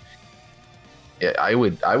whatever, right? Yeah, I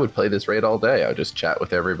would play this raid all day. I would just chat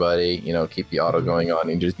with everybody, keep the auto going on,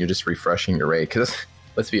 and you're just refreshing your raid. Because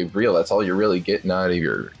let's be real, that's all you're really getting out of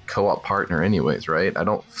your co-op partner, anyways, right? I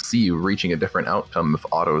don't see you reaching a different outcome if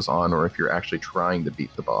auto's on, or if you're actually trying to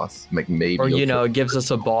beat the boss. Like maybe, or it gives us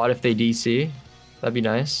a bot if they DC. That'd be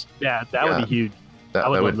nice. Yeah, that would be huge. That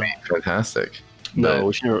would be fantastic.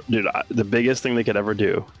 No, dude, the biggest thing they could ever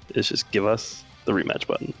do is just give us the rematch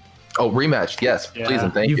button. Oh, rematch, yes, please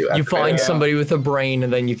and thank you. You find somebody with a brain,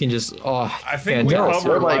 and then you can just I think we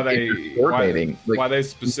covered why they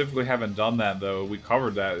specifically haven't done that, though. We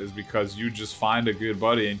covered that is because you just find a good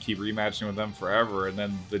buddy and keep rematching with them forever, and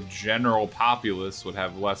then the general populace would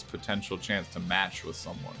have less potential chance to match with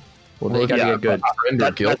someone. Well, they gotta get good. Friend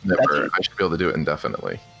or guild member, I should be able to do it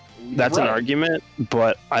indefinitely. That's an argument,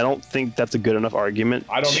 but I don't think that's a good enough argument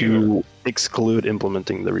to exclude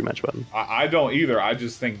implementing the rematch button. I don't either. I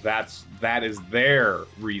just think that is their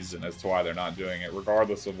reason as to why they're not doing it,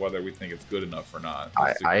 regardless of whether we think it's good enough or not.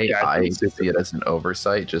 I see it as an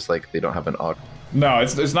oversight, just like they don't have an auto. No,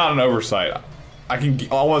 it's not an oversight. I can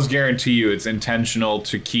almost guarantee you it's intentional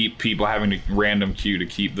to keep people having to random queue to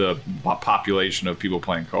keep the population of people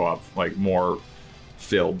playing co-op like more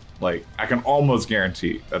filled. Like, I can almost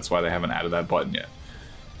guarantee that's why they haven't added that button yet.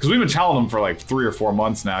 Because we've been telling them for like 3 or 4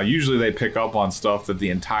 months now. Usually they pick up on stuff that the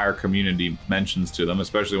entire community mentions to them,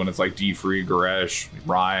 especially when it's like D-Free, Goresh,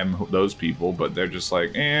 Rhyme, those people, but they're just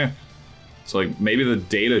like, eh. So like maybe the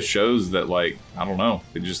data shows that, like, I don't know,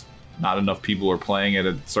 not enough people are playing it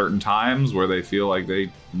at certain times where they feel like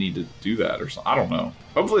they need to do that or something. I don't know.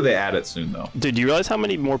 Hopefully they add it soon, though. Dude, do you realize how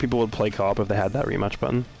many more people would play co-op if they had that rematch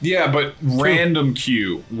button? Yeah, but random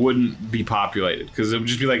queue wouldn't be populated because it would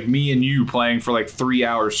just be like me and you playing for like 3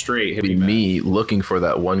 hours straight. It'd be me looking for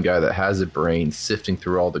that one guy that has a brain, sifting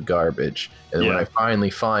through all the garbage. And when I finally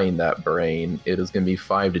find that brain, it is going to be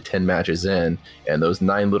 5 to 10 matches in, and those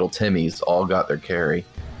 9 little Timmies all got their carry.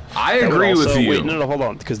 I agree with you. Wait, no, hold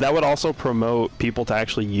on. Because that would also promote people to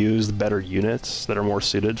actually use the better units that are more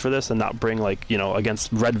suited for this and not bring, like,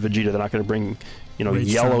 against Red Vegeta, they're not going to bring,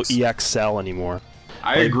 yellow EX Cell anymore.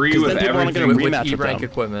 I agree with everything. With E-rank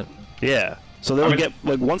equipment. Yeah. So they'll get,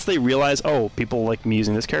 like, once they realize, oh, people like me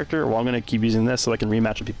using this character, well, I'm going to keep using this so I can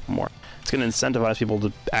rematch with people more. It's going to incentivize people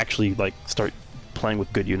to actually, like, start playing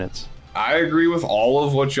with good units. I agree with all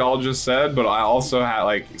of what y'all just said, but I also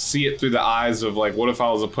see it through the eyes of, like, what if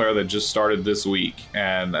I was a player that just started this week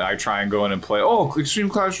and I try and go in and play, Extreme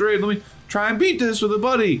Clash Raid, let me try and beat this with a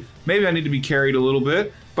buddy. Maybe I need to be carried a little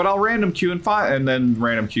bit, but I'll random queue and then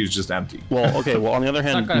random queue is just empty. Well, okay, on the other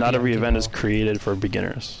hand, not every event is created for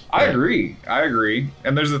beginners. I agree.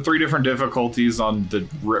 And there's the 3 different difficulties on the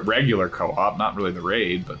regular co-op, not really the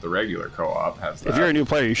raid, but the regular co-op has that. If you're a new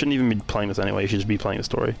player, you shouldn't even be playing this anyway. You should just be playing the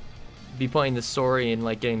story. Be playing the story and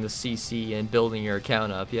like getting the CC and building your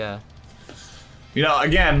account up, yeah.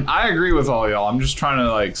 Again, I agree with all y'all. I'm just trying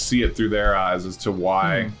to like see it through their eyes as to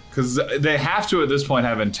why, because they have to at this point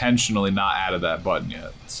have intentionally not added that button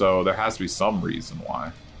yet. So there has to be some reason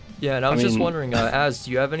why. Yeah, and I was just wondering, Az,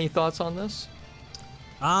 do you have any thoughts on this?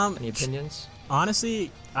 Any opinions?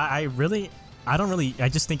 Honestly, I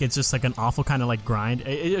just think it's just like an awful kind of like grind.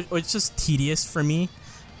 It's just tedious for me.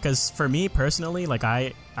 Because for me personally, like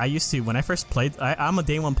I used to, when I first played, I'm a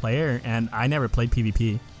day one player and I never played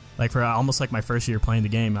PvP. Like for almost like my first year playing the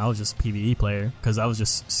game, I was just a PvE player because I was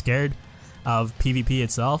just scared of PvP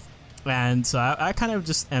itself. And so I kind of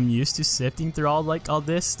just am used to sifting through all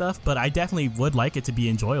this stuff, but I definitely would like it to be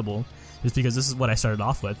enjoyable just because this is what I started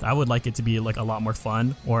off with. I would like it to be like a lot more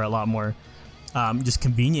fun or a lot more just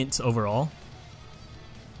convenient overall.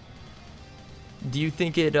 Do you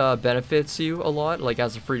think it benefits you a lot, like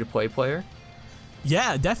as a free-to-play player?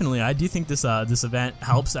 Yeah, definitely. I do think this event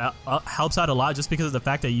helps out a lot just because of the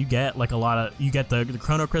fact that you get like the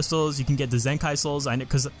Chrono Crystals, you can get the Zenkai Souls.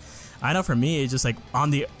 Because I know for me, it's just like on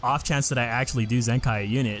the off chance that I actually do Zenkai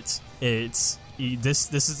units, this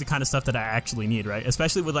is the kind of stuff that I actually need, right?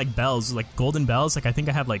 Especially with like bells, like golden bells. Like I think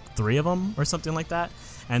I have like 3 of them or something like that,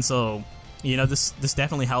 and so. This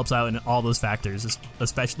definitely helps out in all those factors,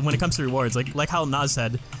 especially when it comes to rewards. Like how Nas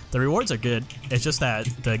said, the rewards are good. It's just that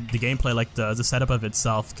the gameplay, like the setup of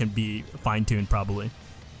itself, can be fine-tuned probably.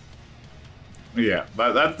 Yeah,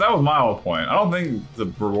 that was my whole point. I don't think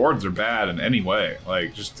the rewards are bad in any way.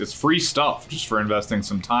 Like, just it's free stuff just for investing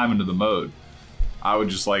some time into the mode. I would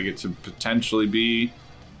just like it to potentially be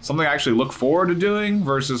something I actually look forward to doing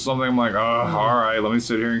versus something I'm like, all right, let me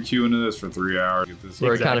sit here and queue into this for 3 hours. Get this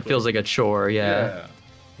Where it kind of feels like a chore, yeah.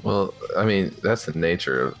 Well, I mean, that's the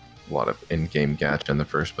nature of a lot of in-game gacha in the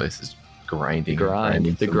first place is grinding.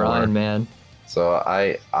 The grind, man. So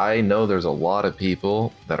I know there's a lot of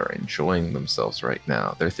people that are enjoying themselves right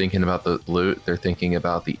now. They're thinking about the loot. They're thinking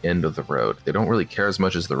about the end of the road. They don't really care as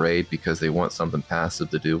much as the raid because they want something passive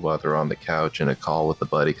to do while they're on the couch in a call with a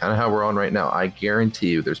buddy, kind of how we're on right now. I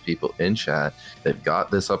guarantee you there's people in chat that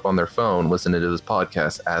got this up on their phone listening to this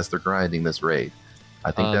podcast as they're grinding this raid.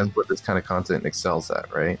 I think that's what this kind of content excels at,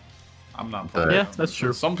 right? I'm not playing. Yeah, that's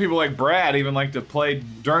true. Some people like Brad even like to play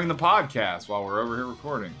during the podcast while we're over here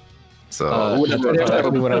recording. So that's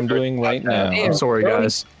exactly what I'm doing right now. I'm sorry,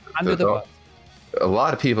 guys. A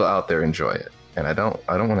lot of people out there enjoy it, and I don't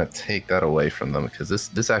want to take that away from them because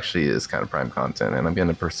this actually is kind of prime content, and I'm getting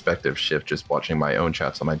a perspective shift just watching my own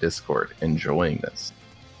chats on my Discord, enjoying this.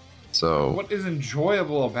 So what is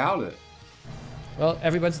enjoyable about it? Well,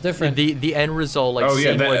 everyone's different. The end result, like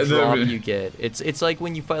seeing what drop you get. It's like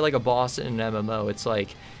when you fight like a boss in an MMO. It's like,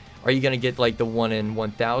 are you gonna get like the 1 in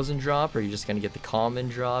 1,000 drop, or are you just gonna get the common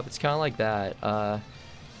drop? It's kind of like that.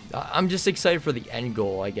 I'm just excited for the end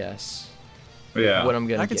goal, I guess. Yeah, what I'm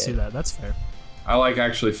gonna. I can see that. That's fair. I like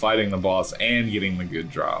actually fighting the boss and getting the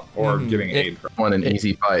good drop, or getting a drop. Want an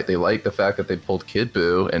easy fight. They like the fact that they pulled Kid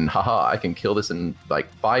Buu, and haha, I can kill this in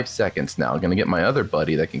like 5 seconds now. I'm gonna get my other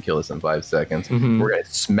buddy that can kill this in 5 seconds. We're gonna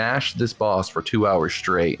smash this boss for 2 hours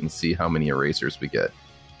straight and see how many erasers we get.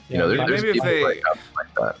 You know, there's maybe people like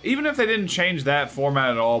that. Even if they didn't change that format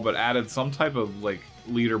at all, but added some type of like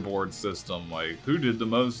leaderboard system, like who did the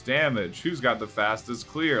most damage, who's got the fastest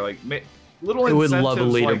clear, like little incentives would love a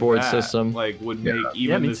leaderboard like that, system. like would make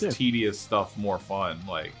even this tedious stuff more fun.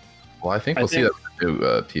 Like Well, I think we'll see that with the new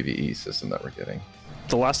PvE system that we're getting.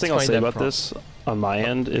 The last thing I'll say about this on my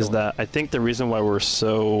end is that I think the reason why we're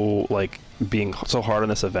so being so hard on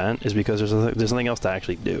this event is because there's nothing else to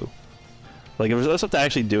actually do. Like if there's other stuff to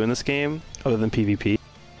actually do in this game other than PvP,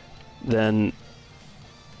 then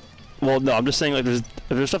well, no, I'm just saying if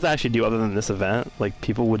there's stuff to actually do other than this event,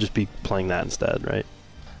 people would just be playing that instead, right?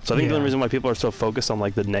 So I think the only reason why people are so focused on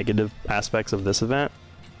the negative aspects of this event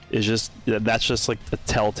is just that's just a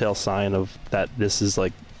telltale sign of that this is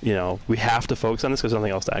we have to focus on this because there's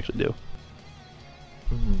nothing else to actually do.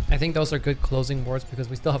 I think those are good closing words because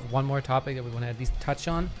we still have one more topic that we want to at least touch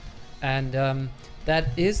on, and that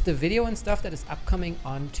is the video and stuff that is upcoming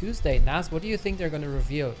on Tuesday. Nas, what do you think they're going to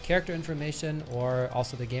reveal? Character information or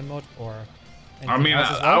also the game mode or? I mean,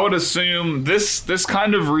 I would assume this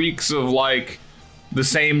kind of reeks of the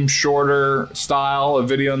same shorter style of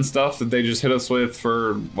video and stuff that they just hit us with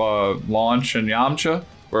for launch and Yamcha,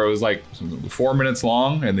 where it was 4 minutes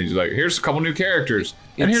long, and they just here's a couple new characters,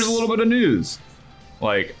 and here's a little bit of news.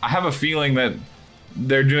 I have a feeling that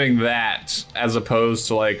they're doing that as opposed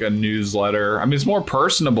to a newsletter. I mean, it's more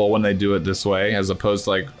personable when they do it this way, as opposed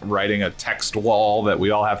to writing a text wall that we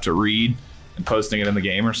all have to read and posting it in the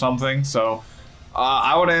game or something. So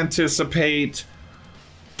I would anticipate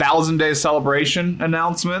 1,000-day celebration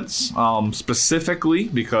announcements, specifically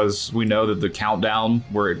because we know that the countdown,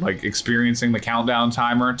 we're experiencing the countdown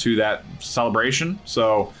timer to that celebration.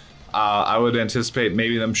 So I would anticipate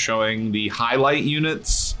maybe them showing the highlight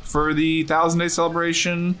units for the 1,000-day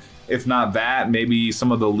celebration. If not that, maybe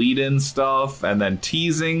some of the lead-in stuff and then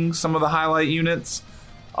teasing some of the highlight units.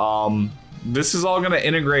 This is all going to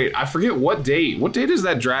integrate. I forget what date. What date is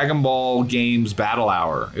that Dragon Ball Games Battle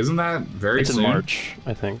Hour? Isn't that very soon? It's in March,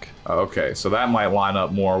 I think. Okay, so that might line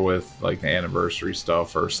up more with the anniversary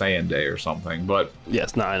stuff or Saiyan Day or something. But yeah,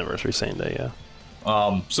 it's not anniversary, Saiyan Day, yeah.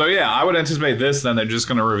 So yeah, I would anticipate this. Then they're just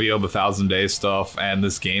going to reveal the 1,000-day stuff and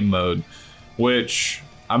this game mode, which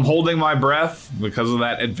I'm holding my breath because of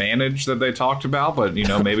that advantage that they talked about. But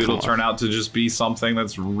maybe it'll turn out to just be something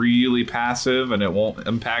that's really passive and it won't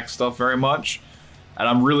impact stuff very much. And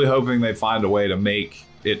I'm really hoping they find a way to make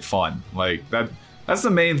it fun. That's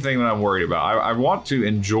the main thing that I'm worried about. I want to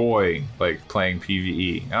enjoy playing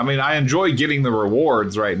PvE. I mean, I enjoy getting the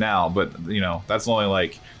rewards right now, but that's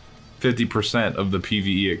only 50% of the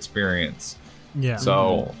PvE experience. Yeah.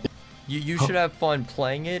 So you should have fun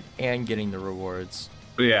playing it and getting the rewards.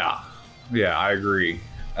 Yeah, I agree.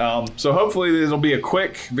 So hopefully this will be a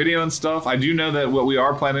quick video and stuff. I do know that we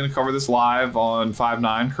are planning to cover this live on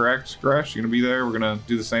 5/9, correct, Gresh? You're going to be there? We're going to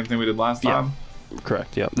do the same thing we did last time?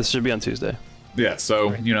 Correct, yeah. This should be on Tuesday. Yeah,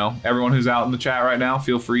 so, everyone who's out in the chat right now,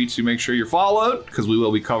 feel free to make sure you're followed, because we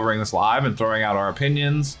will be covering this live and throwing out our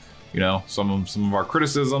opinions, some of our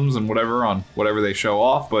criticisms and whatever on whatever they show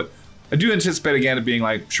off. But I do anticipate, again, it being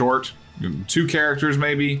short, 2 characters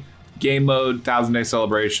maybe, game mode, 1,000-day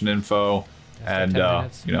celebration info, and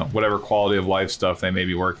whatever quality of life stuff they may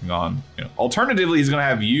be working on. Alternatively, he's gonna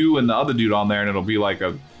have you and the other dude on there, and it'll be a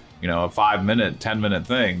 5-minute, 10-minute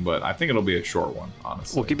thing. But I think it'll be a short one,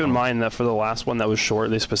 honestly. Well, keep in mind that for the last one that was short,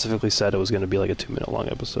 they specifically said it was going to be a 2-minute long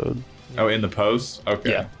episode. Oh, in the post? Okay.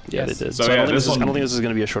 Yeah, yes. They did. So I don't think this is going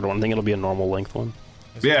to be a shorter one. I think it'll be a normal length one.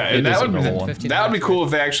 Yeah, and that would be cool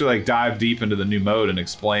if they actually dive deep into the new mode and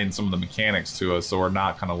explain some of the mechanics to us, so we're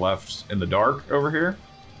not kind of left in the dark over here.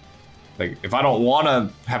 If I don't want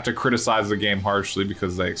to have to criticize the game harshly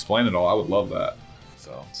because they explain it all, I would love that.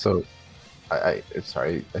 So I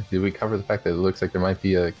sorry, did we cover the fact that it looks like there might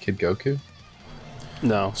be a Kid Goku?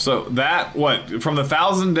 No. So from the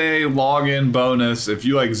 1,000-day login bonus, if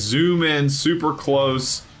you zoom in super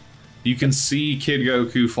close, you can see Kid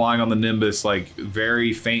Goku flying on the Nimbus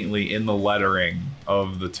very faintly in the lettering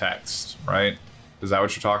of the text, right? Is that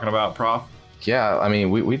what you're talking about, Prof? Yeah, I mean,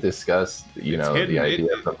 we discussed, the idea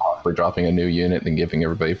of possibly dropping a new unit and giving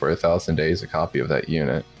everybody for 1,000 days a copy of that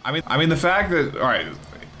unit. I mean, the fact that, all right,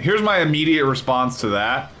 here's my immediate response to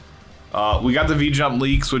that. We got the V-Jump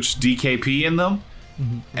leaks, which DKP in them.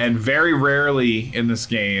 And very rarely in this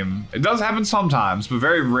game, it does happen sometimes, but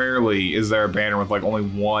very rarely is there a banner with only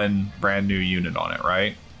one brand new unit on it,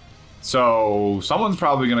 right? So someone's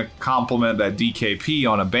probably going to compliment that DKP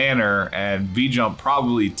on a banner, and V-Jump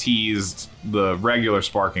probably teased the regular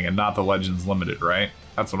sparking and not the Legends Limited, right?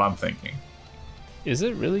 That's what I'm thinking. Is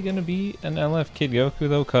it really going to be an LF Kid Goku,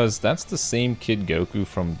 though? Because that's the same Kid Goku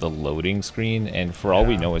from the loading screen, and for all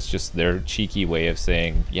we know, it's just their cheeky way of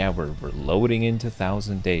saying, yeah, we're loading into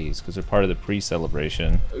 1,000 days, because they're part of the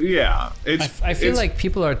pre-celebration. Yeah. I feel like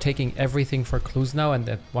people are taking everything for clues now, and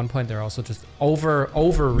at one point they're also just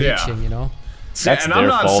overreaching, That's and I'm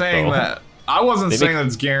not fault, saying though. that... I wasn't They saying make- that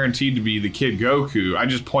it's guaranteed to be the Kid Goku. I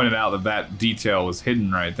just pointed out that that detail was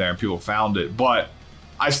hidden right there and people found it. But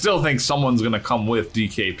I still think someone's going to come with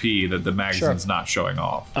DKP that the magazine's not showing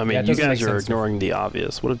off. I mean, Yeah, it you doesn't guys make are sense. ignoring the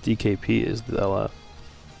obvious. What if DKP is the LF?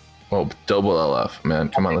 Well, double LF, man.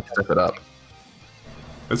 Come on, let's step it up.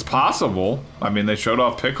 It's possible. I mean, they showed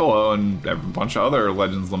off Piccolo and a bunch of other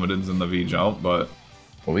Legends Limiteds in the V Jump, but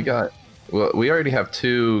Well, we already have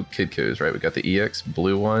 2 Kid Koos, right? We got the EX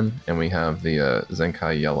blue one, and we have the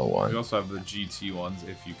Zenkai yellow we one. also have the GT ones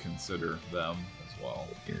if you consider them as well.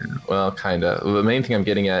 Yeah, well, kind of. The main thing I'm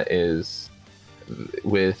getting at is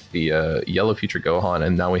with the Yellow Future Gohan,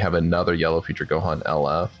 and now we have another Yellow Future Gohan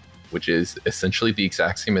LF, which is essentially the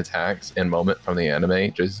exact same attacks and moment from the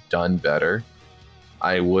anime, just done better.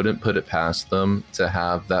 I wouldn't put it past them to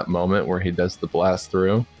have that moment where he does the blast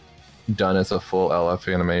through done as a full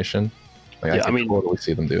LF animation. Like, Yeah, I can totally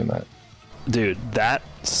see them doing that. Dude, that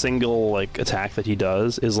single like attack that he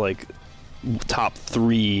does is like top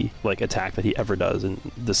 3 like attack that he ever does in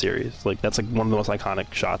the series. Like that's like one of the most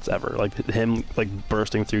iconic shots ever. Like him like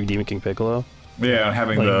bursting through Demon King Piccolo. Yeah, and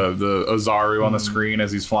having Like- the Ozaru on the screen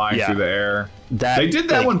as he's flying Yeah. through the air. That They did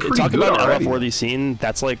that like, one pretty talk good about an already. LF worthy scene.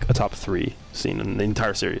 That's like a top 3 scene in the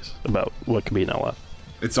entire series about what could be an LF.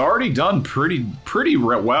 It's already done pretty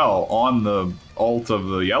well on the ult of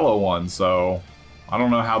the yellow one, so I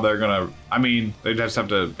don't know how they're gonna. I mean, they just have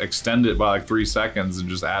to extend it by like 3 seconds and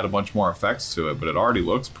just add a bunch more effects to it, but it already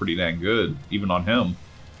looks pretty dang good, even on him.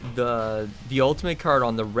 The ultimate card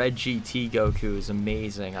on the red GT Goku is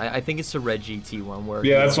amazing. I think it's the red GT one where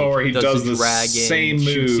Yeah, that's one where he does the dragon, same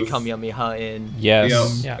shoots move. the Kamehameha in.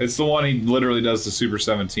 Yes. Yeah. It's the one he literally does to Super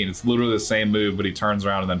 17. It's literally the same move, but he turns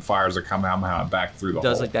around and then fires a Kamehameha back through the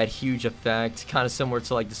Does hole. like that huge effect, kind of similar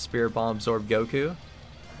to like the Spirit Bomb absorb Goku,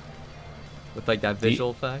 with like that visual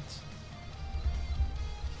effect.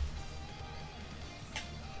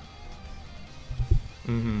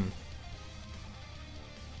 Mm-hmm.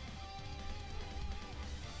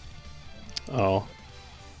 Oh.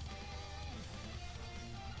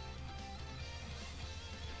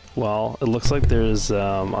 Well, it looks like there's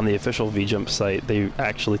on the official V-Jump site they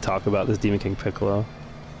actually talk about this Demon King Piccolo.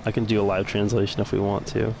 I can do a live translation if we want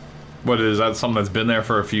to. What is that? Something that's been there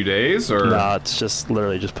for a few days, or Nah, it's just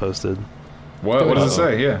literally just posted. what does it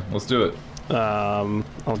say? Yeah, let's do it. I'll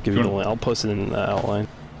give you the Sure. link. I'll post it in the outline.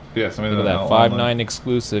 Yeah, something Look at that 5.9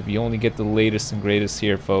 exclusive. You only get the latest and greatest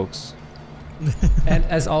here, folks. And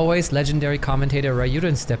as always, legendary commentator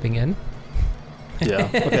Ryuden stepping in. Yeah.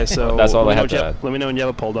 Okay, so That's all let I me have know to when you add. let me know when you have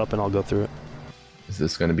it pulled up, and I'll go through it. Is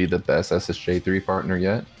this going to be the best SSJ3 partner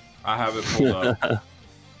yet? I have it pulled up.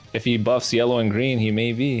 If he buffs yellow and green, he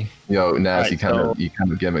may be. Yo, Nas, Alright, you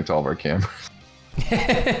kind of gimmicked all of our cameras.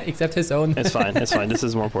 Except his own. It's fine. It's fine. This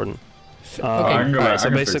is more important. Okay. I can go back. So I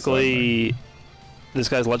can fix basically, this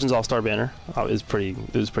guy's Legends All-Star banner it was pretty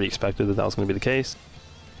expected that was going to be the case.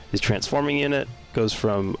 His transforming unit goes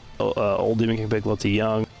from old Demon King Piccolo to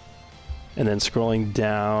young, and then scrolling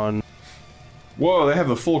down. Whoa, they have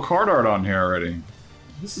the full card art on here already.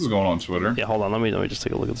 This is going on Twitter. Yeah, hold on. Let me just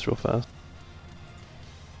take a look at this real fast.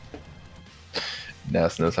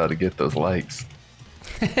 Nas knows how to get those likes.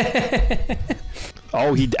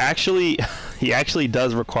 Oh, he actually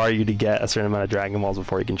does require you to get a certain amount of Dragon Balls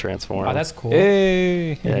before you can transform. Oh, that's cool.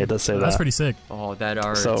 Hey. yeah, it does say that. That's pretty sick. Oh, that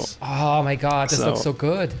art. So- Oh my god, this looks so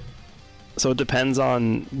good. So it depends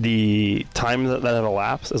on the time that have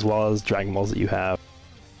elapsed, as well as Dragon Balls that you have.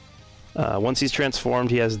 Once he's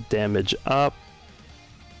transformed, he has damage up.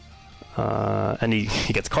 And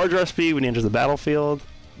he gets card draw speed when he enters the battlefield.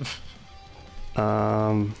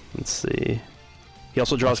 Let's see. He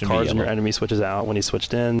also draws Watching me cards when your yellow. enemy switches out when he's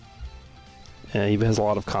switched in. And he has a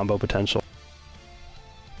lot of combo potential.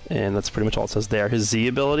 And that's pretty much all it says there. His Z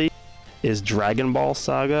ability is Dragon Ball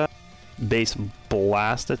Saga, base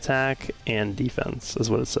blast attack, and defense, is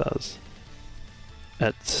what it says.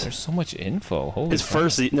 There's so much info. Holy His crap.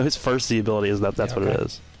 first Z ability is that's Yeah, what it okay.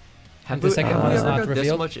 is. And the second have one we is ever not got this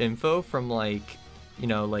revealed. much info from like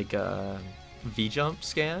a V-Jump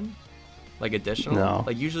scan? Like additional? No.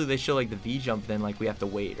 Like usually they show like the V-Jump, then like we have to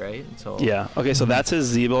wait, right? Until Yeah. Okay, so that's his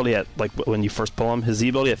Z ability at like when you first pull him. His Z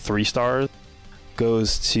ability at 3 stars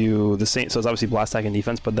goes to the same. So it's obviously blast attack and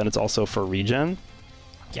defense, but then it's also for regen.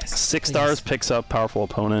 Yes. 6 please. stars picks up powerful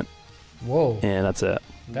opponent, Whoa. and that's it.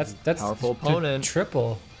 That's Powerful t- opponent.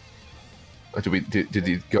 triple.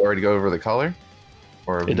 Did you already go over the color?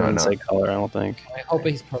 Or It doesn't say color, I don't think. I hope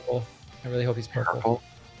he's purple. I really hope he's purple. purple?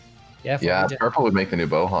 Yeah. for Yeah, Legend. purple would make the new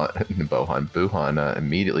Buhan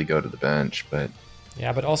immediately go to the bench, but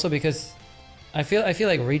Yeah, but also because I feel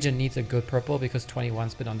like Region needs a good purple because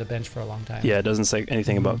 21's been on the bench for a long time. Yeah, it doesn't say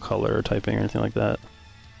anything about color or typing or anything like that.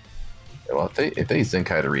 Well, if they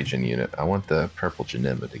Zenkai the region unit, I want the purple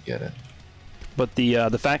Janemba to get it. But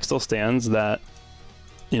the fact still stands that,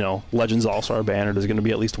 you know, Legends All-Star banner, there's going to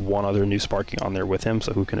be at least one other new Sparking on there with him,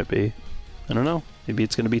 so who can it be? I don't know. Maybe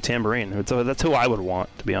it's going to be Tambourine. That's who I would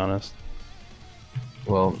want, to be honest.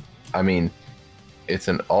 Well, I mean, it's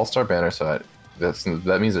an All-Star banner, so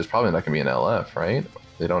that means there's probably not going to be an LF, right?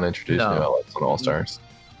 They don't introduce new LFs on All-Stars.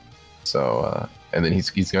 So, and then he's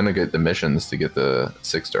going to get the missions to get the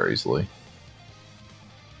 6-star easily.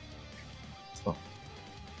 So,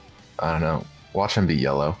 I don't know. Watch him be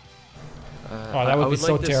yellow. That would be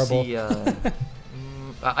so terrible.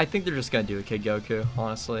 I think they're just going to do a Kid Goku,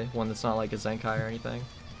 honestly. One that's not like a Zenkai or anything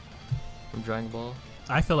from Dragon Ball.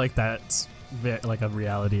 I feel like that's like a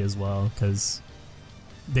reality as well, because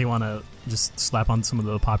they want to just slap on some of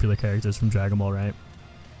the popular characters from Dragon Ball, right?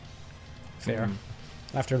 Fair.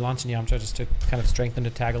 After launching Yamcha, just to kind of strengthen the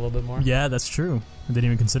tag a little bit more. Yeah, that's true. I didn't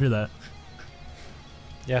even consider that.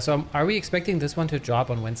 Yeah, so are we expecting this one to drop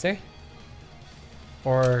on Wednesday?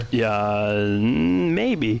 Or yeah,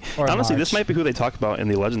 maybe. Or honestly, March. This might be who they talk about in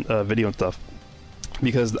the Legend video and stuff,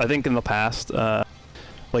 because I think in the past,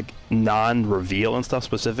 like non-reveal and stuff,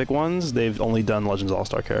 specific ones, they've only done Legends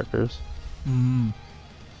All-Star characters.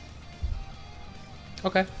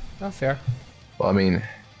 Okay, fair. Well, I mean,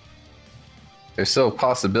 there's still a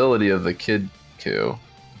possibility of the Kid Ku,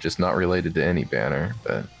 just not related to any banner,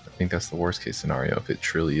 but I think that's the worst case scenario if it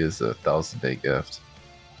truly is a 1,000-day gift.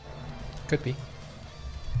 Could be.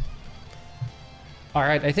 All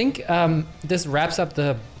right, I think this wraps up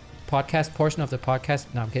the podcast portion of the podcast.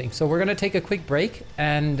 No, I'm kidding. So we're going to take a quick break,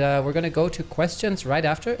 and we're going to go to questions right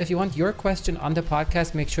after. If you want your question on the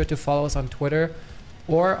podcast, make sure to follow us on Twitter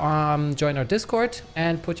or join our Discord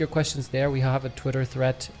and put your questions there. We have a Twitter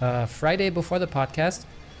thread Friday before the podcast.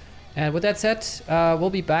 And with that said, we'll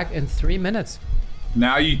be back in 3 minutes.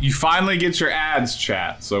 Now you finally get your ads,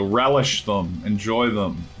 chat. So relish them, enjoy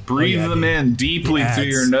them, breathe them in deeply through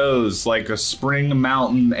your nose like a spring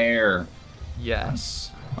mountain air.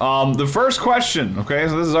 Yes. The first question, okay,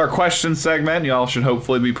 so this is our question segment. Y'all should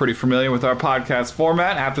hopefully be pretty familiar with our podcast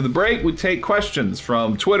format. After the break, we take questions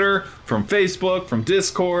from Twitter, from Facebook, from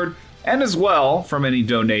Discord, and as well from any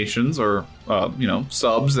donations or,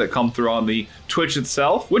 subs that come through on the Twitch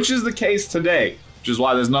itself, which is the case today, which is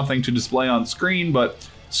why there's nothing to display on screen, but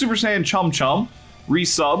Super Saiyan Chum Chum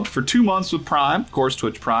resubbed for 2 months with Prime. Of course,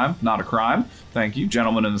 Twitch Prime, not a crime. Thank you,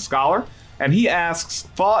 Gentleman and the Scholar. And he asks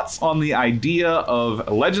thoughts on the idea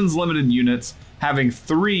of Legends Limited units having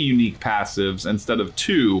 3 unique passives instead of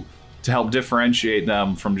 2 to help differentiate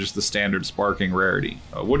them from just the standard sparking rarity.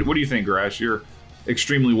 What do you think, Gresh? You're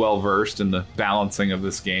extremely well versed in the balancing of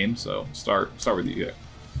this game, so start with you.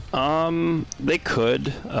 They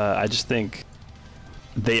could. I just think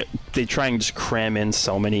they try and just cram in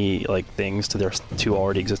so many like things to their 2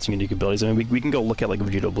 already existing unique abilities. I mean, we can go look at like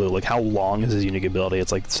Vegito Blue. Like, how long is his unique ability?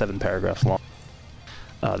 It's like 7 paragraphs long.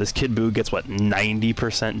 This Kid Buu gets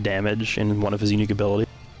 90% damage in one of his unique abilities.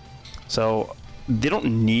 So they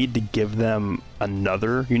don't need to give them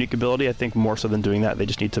another unique ability. I think more so than doing that, they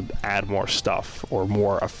just need to add more stuff or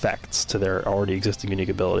more effects to their already existing unique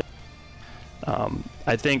ability.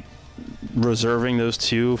 I think reserving those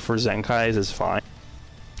 2 for Zenkais is fine.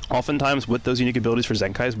 Oftentimes with those unique abilities for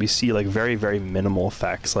Zenkais, we see like very, very minimal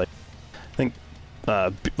effects. Like, I think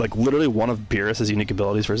like literally one of Beerus's unique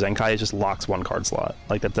abilities for Zenkai just locks 1 card slot.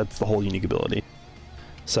 Like that's the whole unique ability.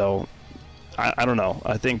 So I don't know.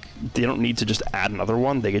 I think they don't need to just add another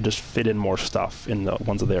one. They could just fit in more stuff in the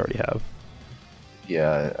ones that they already have.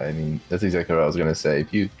 Yeah, I mean, that's exactly what I was going to say.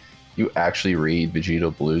 If you actually read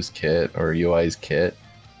Vegito Blue's kit or UI's kit,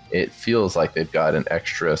 it feels like they've got an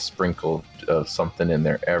extra sprinkle of something in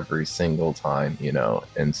there every single time,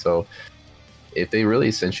 and so if they really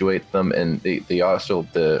accentuate them, and they also,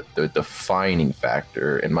 the defining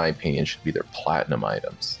factor, in my opinion, should be their platinum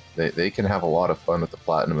items. They can have a lot of fun with the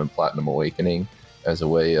platinum and platinum awakening as a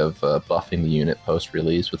way of buffing the unit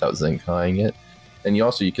post-release without Zenkaiing it. And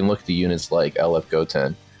you can look at the units like LF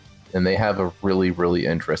Goten, and they have a really, really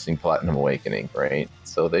interesting platinum awakening, right?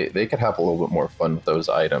 So they could have a little bit more fun with those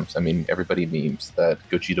items. I mean, everybody memes that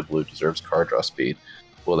Gogeta Blue deserves card draw speed.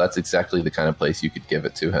 Well, that's exactly the kind of place you could give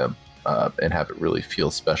it to him and have it really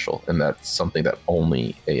feel special. And that's something that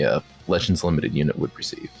only a Legends Limited unit would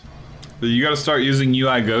receive. You got to start using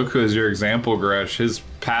UI Goku as your example, Gresh. His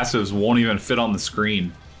passives won't even fit on the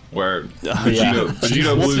screen. Where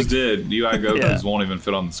Vegito Blues did, UI Goku's won't even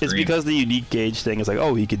fit on the screen. It's because the unique gauge thing is like,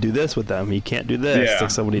 oh, he could do this with them. He can't do this. It's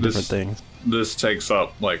like so many different things. this takes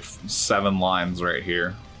up like 7 lines right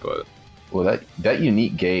here, but well, that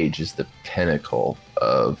unique gauge is the pinnacle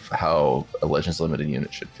of how a Legends Limited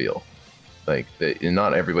unit should feel. Like,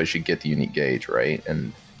 not everybody should get the unique gauge, right?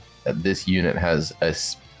 And this unit has a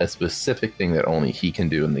specific thing that only he can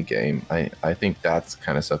do in the game. I think that's the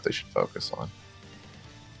kind of stuff they should focus on.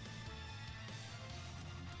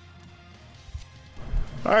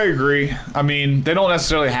 I agree. I mean, they don't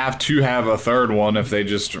necessarily have to have a third one if they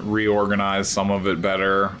just reorganize some of it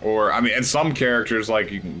better. Or, I mean, and some characters,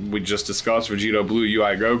 like we just discussed, Vegito Blue,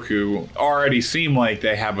 UI Goku, already seem like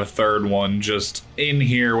they have a third one just in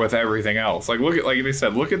here with everything else. Like, look at, like they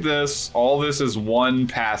said, look at this. All this is one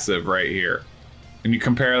passive right here. And you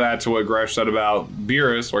compare that to what Gresh said about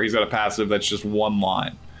Beerus, where he's got a passive that's just one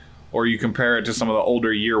line. Or you compare it to some of the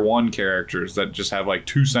older Year 1 characters that just have like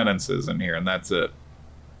 2 sentences in here, and that's it.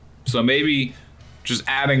 So maybe just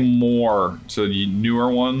adding more to the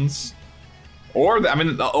newer ones. Or, I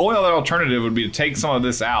mean, the only other alternative would be to take some of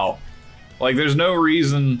this out. Like, there's no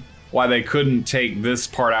reason why they couldn't take this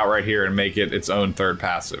part out right here and make it its own third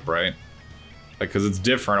passive, right? Like, because it's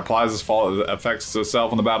different. Applies his fall, affects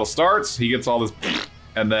himself when the battle starts. He gets all this,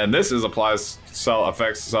 and then this is applies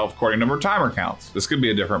affects himself according to number of timer counts. This could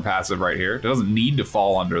be a different passive right here. It doesn't need to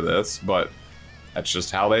fall under this, but that's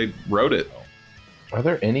just how they wrote it. Are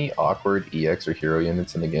there any awkward EX or hero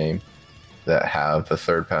units in the game that have a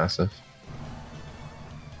third passive?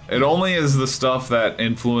 It only is the stuff that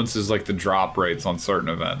influences like the drop rates on certain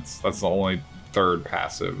events. That's the only third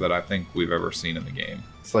passive that I think we've ever seen in the game.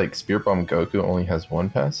 It's like Spirit Bomb Goku only has one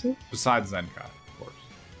passive? Besides Zenkai, of course.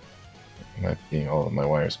 I might be all of my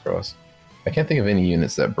wires crossed. I can't think of any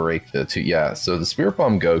units that break the two. Yeah, so the Spirit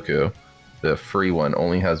Bomb Goku, the free one,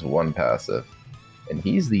 only has one passive. And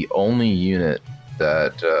he's the only unit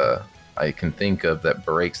that I can think of that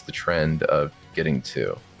breaks the trend of getting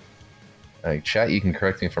 2. Like, chat, you can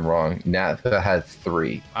correct me if I'm wrong. Nappa had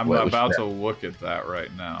 3. I'm about to look at that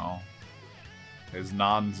right now. His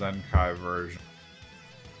non-Zenkai version.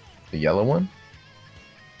 The yellow one?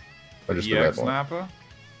 Or just the red one? Nappa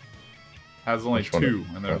has only 2,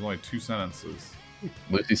 and there's only 2 sentences.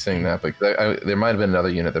 Lucy's saying Nappa. There might have been another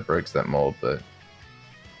unit that breaks that mold, but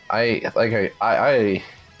I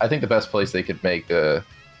think the best place they could make the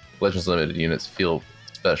Legends Limited units feel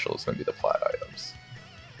special is going to be the plat items.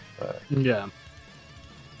 But yeah.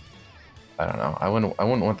 I don't know. I wouldn't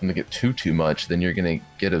want them to get too much. Then you're going to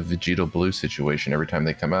get a Vegito Blue situation every time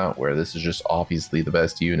they come out, where this is just obviously the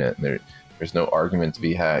best unit. And there's no argument to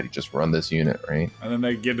be had. You just run this unit, right? And then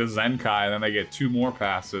they get a Zenkai, and then they get 2 more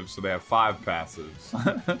passives, so they have 5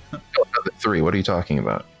 passives. 3. What are you talking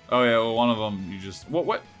about? Oh yeah, well, one of them you just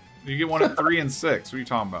what? You get one at 3 and 6. What are you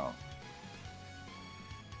talking about?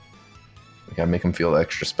 We gotta make them feel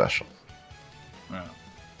extra special. Yeah.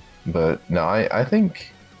 But no, I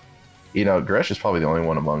think, Gresh is probably the only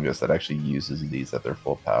one among us that actually uses these at their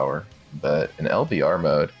full power. But in LBR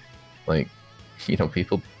mode, like,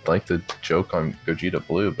 people like to joke on Gogeta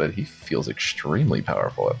Blue, but he feels extremely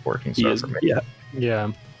powerful at 14 star for me.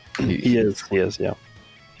 Yeah. He is, yeah.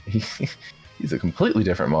 He's a completely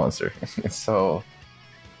different monster. So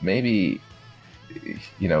maybe,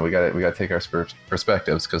 we gotta take our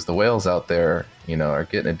perspectives, because the whales out there, are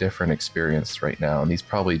getting a different experience right now, and these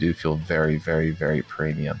probably do feel very, very, very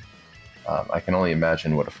premium. I can only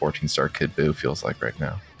imagine what a 14-star Kid Buu feels like right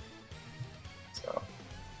now. So,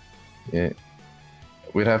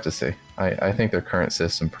 we'd have to see. I think their current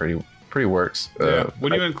system pretty works. Yeah.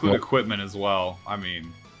 When you include equipment as well, I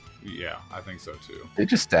mean, yeah, I think so too. They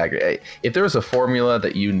just stagger. If there was a formula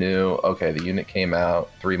that you knew, okay, the unit came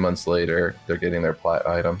out 3 months later, they're getting their plat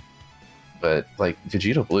item. But like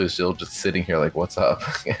Vegito Blue is still just sitting here like, what's up?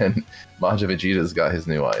 And Manja Vegeta's got his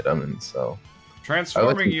new item, and so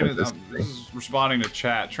transforming units. This is responding to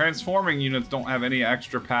chat. Transforming units don't have any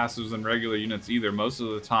extra passives than regular units either. Most of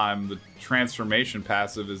the time, the transformation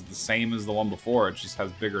passive is the same as the one before. It just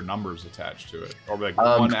has bigger numbers attached to it, or like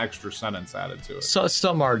one extra sentence added to it. So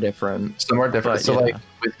some are different. So yeah. Like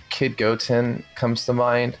with Kid Goten comes to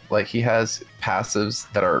mind. Like, he has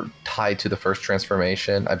passives that are tied to the first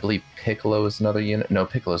transformation. I believe Piccolo is another unit. No,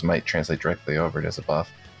 Piccolo's might translate directly over it as a buff.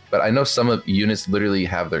 But I know some of units literally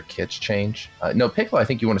have their kits change. No, Piccolo, I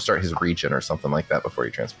think you want to start his regen or something like that before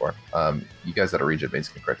you transform. You guys that are regen mates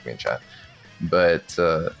can correct me in chat. But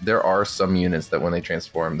there are some units that when they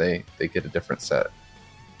transform, they get a different set.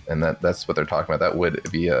 And that's what they're talking about. That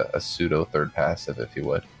would be a pseudo third passive, if you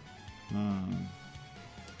would.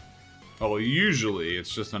 Oh, well, usually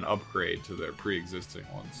it's just an upgrade to their pre-existing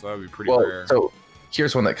ones. So that would be pretty rare. So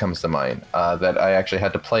here's one that comes to mind that I actually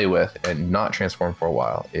had to play with and not transform for a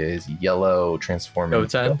while is yellow transforming.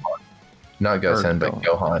 Goten? Not Goten, but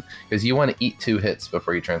Gohan. Because you want to eat 2 hits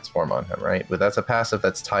before you transform on him, right? But that's a passive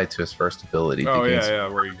that's tied to his first ability. Oh, yeah,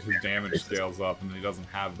 where his damage scales up, and then he doesn't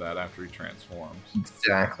have that after he transforms.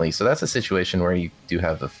 Exactly. So that's a situation where you do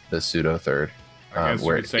have the pseudo third. I guess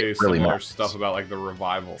where you could say really similar matters. stuff about like the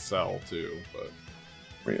Revival Cell, too.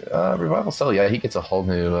 But Revival Cell, yeah, he gets a whole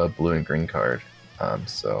new blue and green card.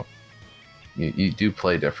 So you do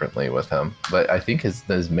play differently with him. But I think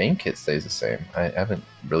his main kit stays the same. I haven't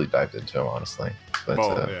really dived into him, honestly. But,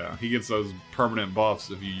 yeah, he gets those permanent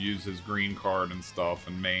buffs if you use his green card and stuff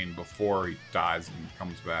in main before he dies and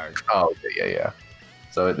comes back. Oh, yeah.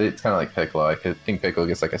 So it's kind of like Piccolo. I think Piccolo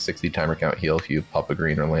gets like a 60 timer count heal if you pop a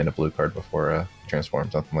green or land a blue card before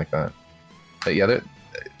transform, something like that. But yeah,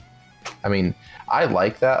 I mean, I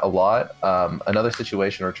like that a lot. Another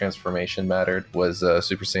situation where transformation mattered was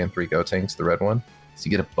Super Saiyan 3 Gotenks, the red one. So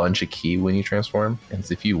you get a bunch of ki when you transform, and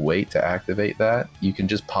if you wait to activate that, you can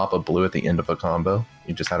just pop a blue at the end of a combo.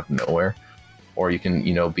 You just out of nowhere. Or you can,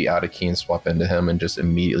 be out of ki and swap into him and just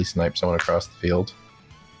immediately snipe someone across the field.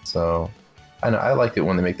 So I like it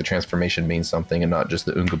when they make the transformation mean something and not just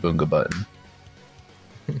the Oonga Boonga button.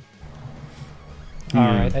 All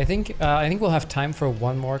right, I think we'll have time for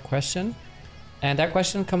one more question. And that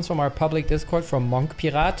question comes from our public Discord from Monk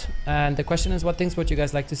Pirat. And the question is, what things would you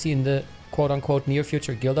guys like to see in the quote-unquote near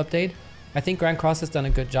future guild update? I think Grand Cross has done a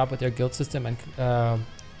good job with their guild system, and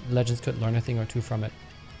Legends could learn a thing or two from it.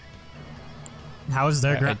 How's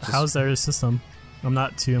their system? I'm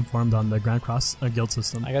not too informed on the Grand Cross guild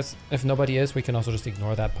system. I guess if nobody is, we can also just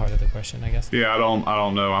ignore that part of the question, I guess. Yeah, I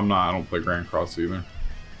don't know. I don't play Grand Cross either.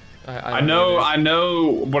 I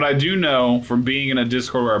know what I do know from being in a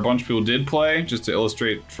Discord where a bunch of people did play, just to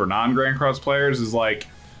illustrate for non-Grand Cross players, is like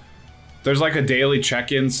there's like a daily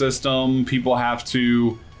check-in system. People have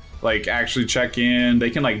to like actually check in.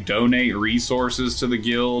 They can like donate resources to the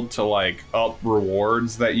guild to like up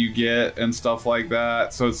rewards that you get and stuff like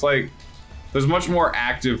that. So it's like there's much more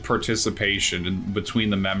active participation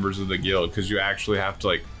between the members of the guild because you actually have to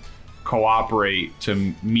like cooperate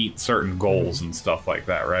to meet certain goals and stuff like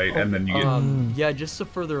that, right? And then you get yeah, just to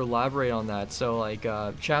further elaborate on that, so like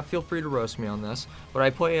chat, feel free to roast me on this, but I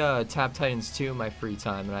play Tap Titans 2 in my free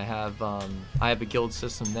time, and I have a guild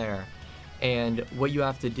system there. And what you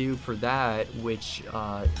have to do for that, which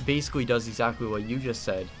basically does exactly what you just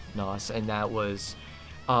said, Nos, and that was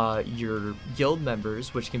your guild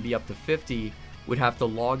members, which can be up to 50, would have to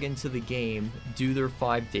log into the game, do their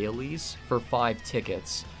 5 dailies for 5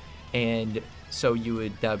 tickets. And so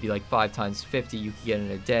that would be like 5 times 50 you could get in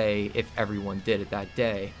a day if everyone did it that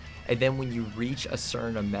day. And then when you reach a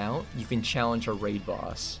certain amount, you can challenge a raid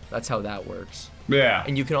boss. That's how that works. Yeah.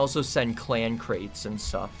 And you can also send clan crates and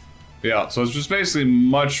stuff. Yeah, so it's just basically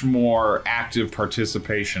much more active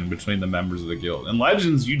participation between the members of the guild. In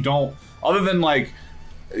Legends, you don't, other than like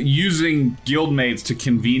using guildmates to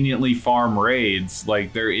conveniently farm raids,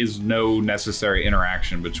 like there is no necessary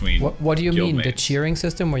interaction between What do you mean? guildmates. The cheering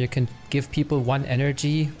system where you can give people 1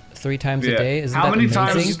 energy 3 times a day? Isn't How that many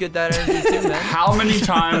amazing? times You get that energy too, man. How many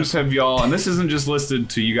times have y'all, and this isn't just listed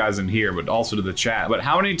to you guys in here, but also to the chat, but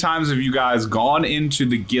how many times have you guys gone into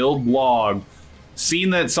the guild log,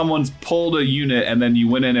 seen that someone's pulled a unit, and then you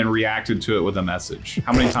went in and reacted to it with a message?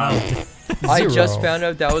 How many times? I just found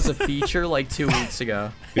out that was a feature like 2 weeks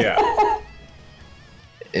ago. Yeah.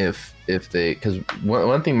 If they, because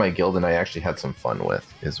one thing my guild and I actually had some fun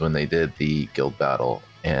with is when they did the guild battle,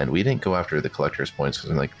 and we didn't go after the collector's points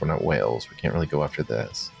because we're not whales, we can't really go after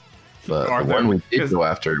this. But the one we did go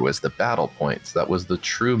after was the battle points. That was the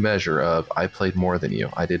true measure of I played more than you,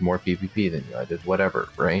 I did more PvP than you, I did whatever,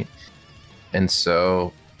 right? And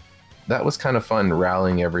so that was kind of fun,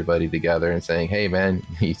 rallying everybody together and saying, hey man,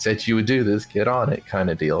 you said you would do this, get on it, kind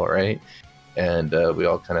of deal, right? And we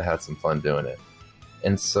all kind of had some fun doing it.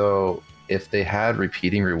 And so if they had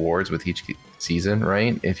repeating rewards with each season,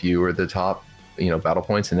 right? If you were the top, battle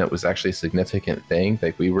points, and it was actually a significant thing,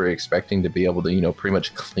 like we were expecting to be able to, pretty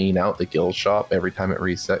much clean out the guild shop every time it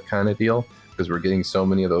reset kind of deal, because we're getting so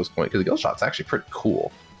many of those coins, because the guild shop's actually pretty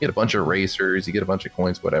cool. You get a bunch of racers, you get a bunch of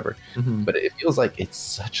coins, whatever. Mm-hmm. But it feels like it's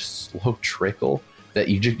such a slow trickle that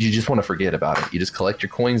you just want to forget about it. You just collect your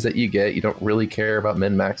coins that you get. You don't really care about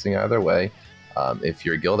min-maxing either way. If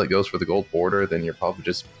you're a guild that goes for the gold border, then you're probably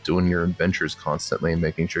just doing your adventures constantly and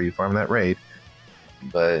making sure you farm that raid.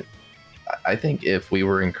 But I think if we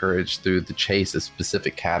were encouraged through the chase, a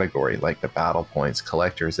specific category like the battle points,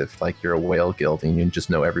 collectors, if like you're a whale guild and you just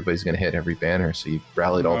know everybody's going to hit every banner, so you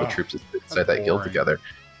rallied all the troops inside that guild together.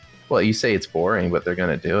 Well, you say it's boring, but they're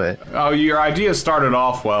going to do it. Oh, your idea started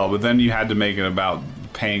off well, but then you had to make it about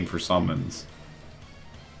paying for summons.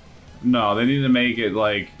 No, they need to make it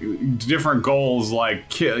like different goals.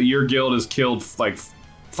 Like your guild has killed like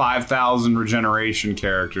 5,000 regeneration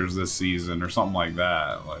characters this season or something like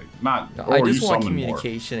that. Like not. I just want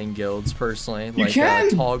communication in guilds personally. You like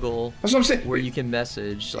can toggle. That's what I'm saying. Where you can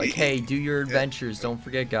message like, "Hey, do your adventures. Don't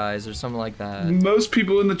forget, guys," or something like that. Most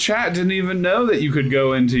people in the chat didn't even know that you could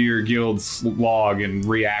go into your guild's log and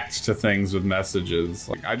react to things with messages.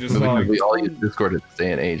 Like I just thought, we all use Discord at this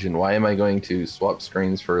day and age, and why am I going to swap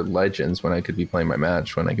screens for Legends when I could be playing my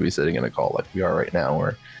match, when I could be sitting in a call like we are right now,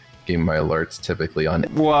 or getting my alerts typically on?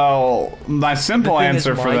 Well, my simple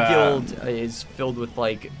answer for that. My guild is filled with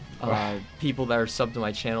like people that are subbed to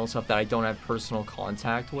my channel, stuff that I don't have personal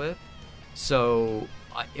contact with. So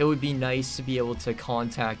it would be nice to be able to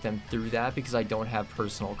contact them through that because I don't have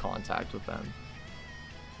personal contact with them.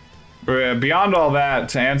 Beyond all that,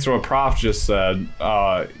 to answer what Prof just said,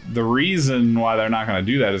 the reason why they're not going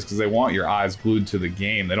to do that is because they want your eyes glued to the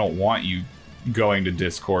game. They don't want you going to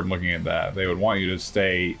Discord and looking at that. They would want you to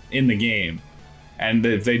stay in the game. And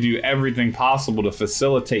if they do everything possible to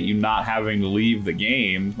facilitate you not having to leave the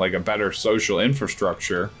game, like a better social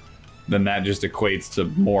infrastructure, then that just equates to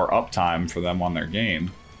more uptime for them on their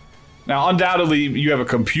game. Now, undoubtedly, you have a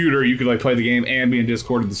computer, you could like play the game and be in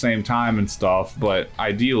Discord at the same time and stuff, but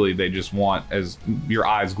ideally, they just want your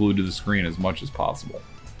eyes glued to the screen as much as possible.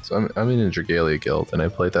 So I'm in a Dragalia guild, and I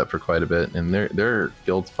played that for quite a bit, and their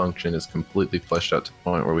guild function is completely fleshed out to the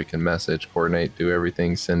point where we can message, coordinate, do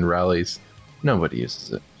everything, send rallies. Nobody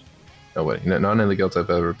uses it. Nobody. None of the guilds I've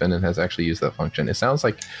ever been in has actually used that function. It sounds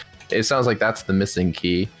like that's the missing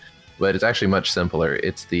key, but it's actually much simpler.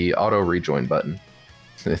 It's the auto rejoin button.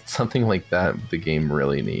 It's something like that the game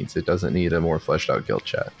really needs. It doesn't need a more fleshed out guild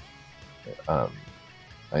chat.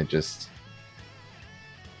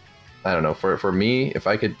 I don't know. For me, if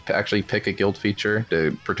I could actually pick a guild feature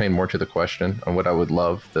to pertain more to the question on what I would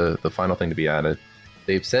love the final thing to be added,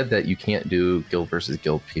 they've said that you can't do guild versus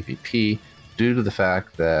guild PvP due to the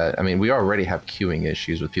fact that, I mean, we already have queuing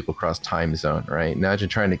issues with people across time zone, right? Imagine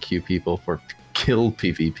trying to queue people for guild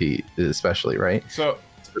PvP, especially, right? So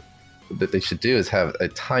what they should do is have a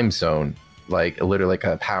time zone, like literally like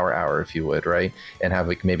a power hour, if you would, right? And have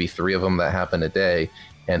like maybe 3 of them that happen a day,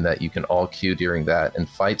 and that you can all queue during that, and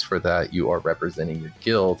fights for that you are representing your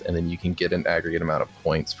guild, and then you can get an aggregate amount of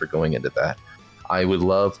points for going into that. I would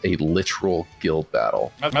love a literal guild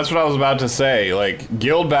battle. That's what I was about to say, like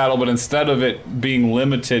guild battle, but instead of it being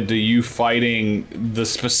limited to you fighting the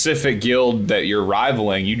specific guild that you're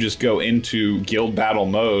rivaling, you just go into guild battle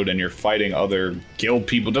mode and you're fighting other guild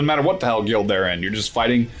people. Doesn't matter what the hell guild they're in, you're just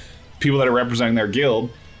fighting people that are representing their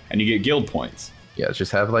guild, and you get guild points. Yeah,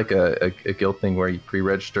 just have like a guild thing where you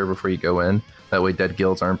pre-register before you go in. That way dead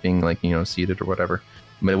guilds aren't being like, seeded or whatever.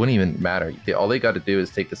 But it wouldn't even matter. All they got to do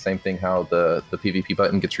is take the same thing, how the PvP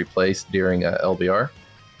button gets replaced during LBR,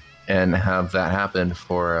 and have that happen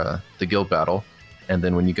for the guild battle. And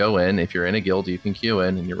then when you go in, if you're in a guild, you can queue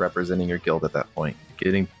in and you're representing your guild at that point.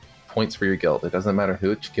 You're getting points for your guild. It doesn't matter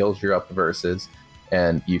which guilds you're up versus.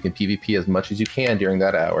 And you can PvP as much as you can during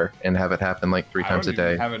that hour and have it happen like 3 times a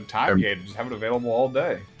day. Have it time gated, just have it available all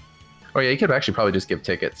day. Oh yeah, you could actually probably just give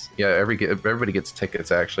tickets. Yeah, everybody gets tickets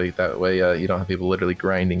actually. That way you don't have people literally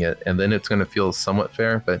grinding it, and then it's going to feel somewhat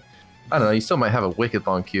fair. But I don't know, you still might have a wicked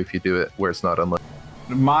long queue if you do it where it's not unlimited.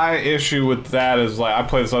 My issue with that is like I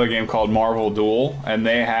play this other game called Marvel Duel, and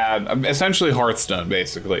they had essentially Hearthstone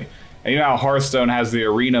basically. And you know how Hearthstone has the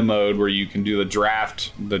arena mode where you can do the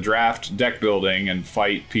draft deck building and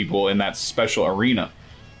fight people in that special arena.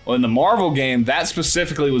 Well, in the Marvel game, that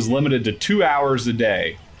specifically was limited to 2 hours a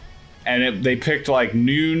day. And they picked like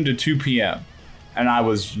noon to 2 p.m. And I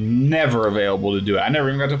was never available to do it. I never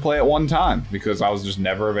even got to play it one time because I was just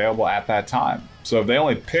never available at that time. So if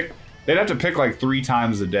they'd have to pick like 3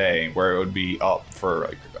 times a day where it would be up for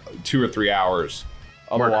like 2 or 3 hours.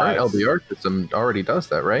 Our current LBR system already does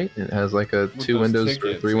that, right? It has like a 2 windows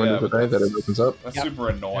or 3 windows a day that it opens up. That's super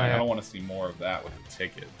annoying. I don't want to see more of that with the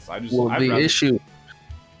tickets. Issue.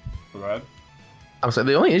 Go ahead. I'm sorry.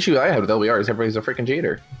 The only issue I have with LBR is everybody's a freaking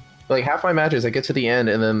cheater. Like half my matches, I get to the end,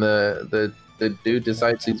 and then the dude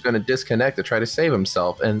decides he's going to disconnect to try to save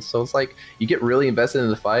himself, and so it's like you get really invested in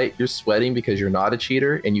the fight. You're sweating because you're not a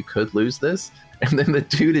cheater, and you could lose this, and then the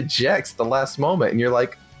dude ejects the last moment, and you're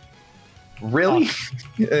like. Really?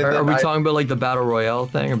 Are we talking about like the battle royale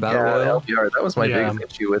thing or battle royale? LBR, that was my biggest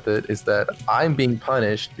issue with it, is that I'm being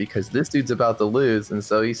punished because this dude's about to lose, and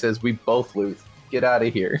so he says we both lose. Get out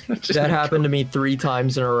of here. That happened to me 3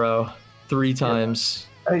 times in a row. 3 times.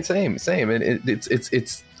 Yeah. Same. And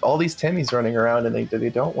it's all these Timmys running around, and they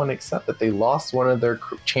don't want to accept that they lost one of their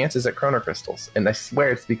chances at Chrono Crystals, and I swear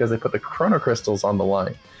it's because they put the Chrono Crystals on the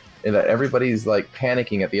line. and that everybody's like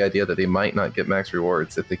panicking at the idea that they might not get max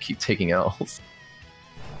rewards if they keep taking L's.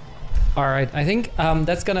 All right, I think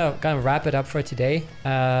that's gonna wrap it up for today.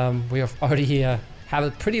 We have already have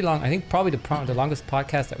a pretty long, I think probably the longest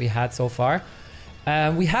podcast that we had so far.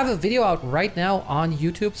 We have a video out right now on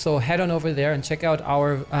YouTube, so head on over there and check out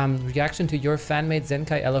our reaction to your fan-made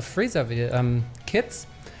Zenkai Ella Frieza video, kits.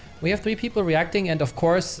 We have 3 people reacting, and of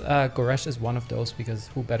course, Goresh is one of those, because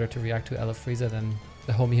who better to react to Ella Frieza than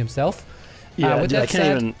the homie himself? Yeah, with that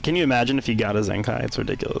said, can you imagine if he got a Zenkai? It's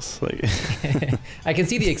ridiculous. Like, I can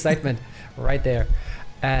see the excitement right there.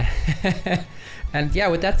 And yeah,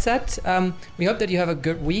 with that said, we hope that you have a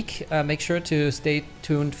good week. Make sure to stay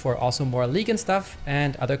tuned for also more League and stuff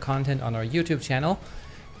and other content on our YouTube channel.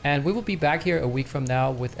 And we will be back here a week from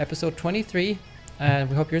now with episode 23. And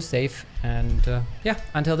we hope you're safe. And yeah,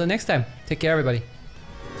 until the next time, take care, everybody.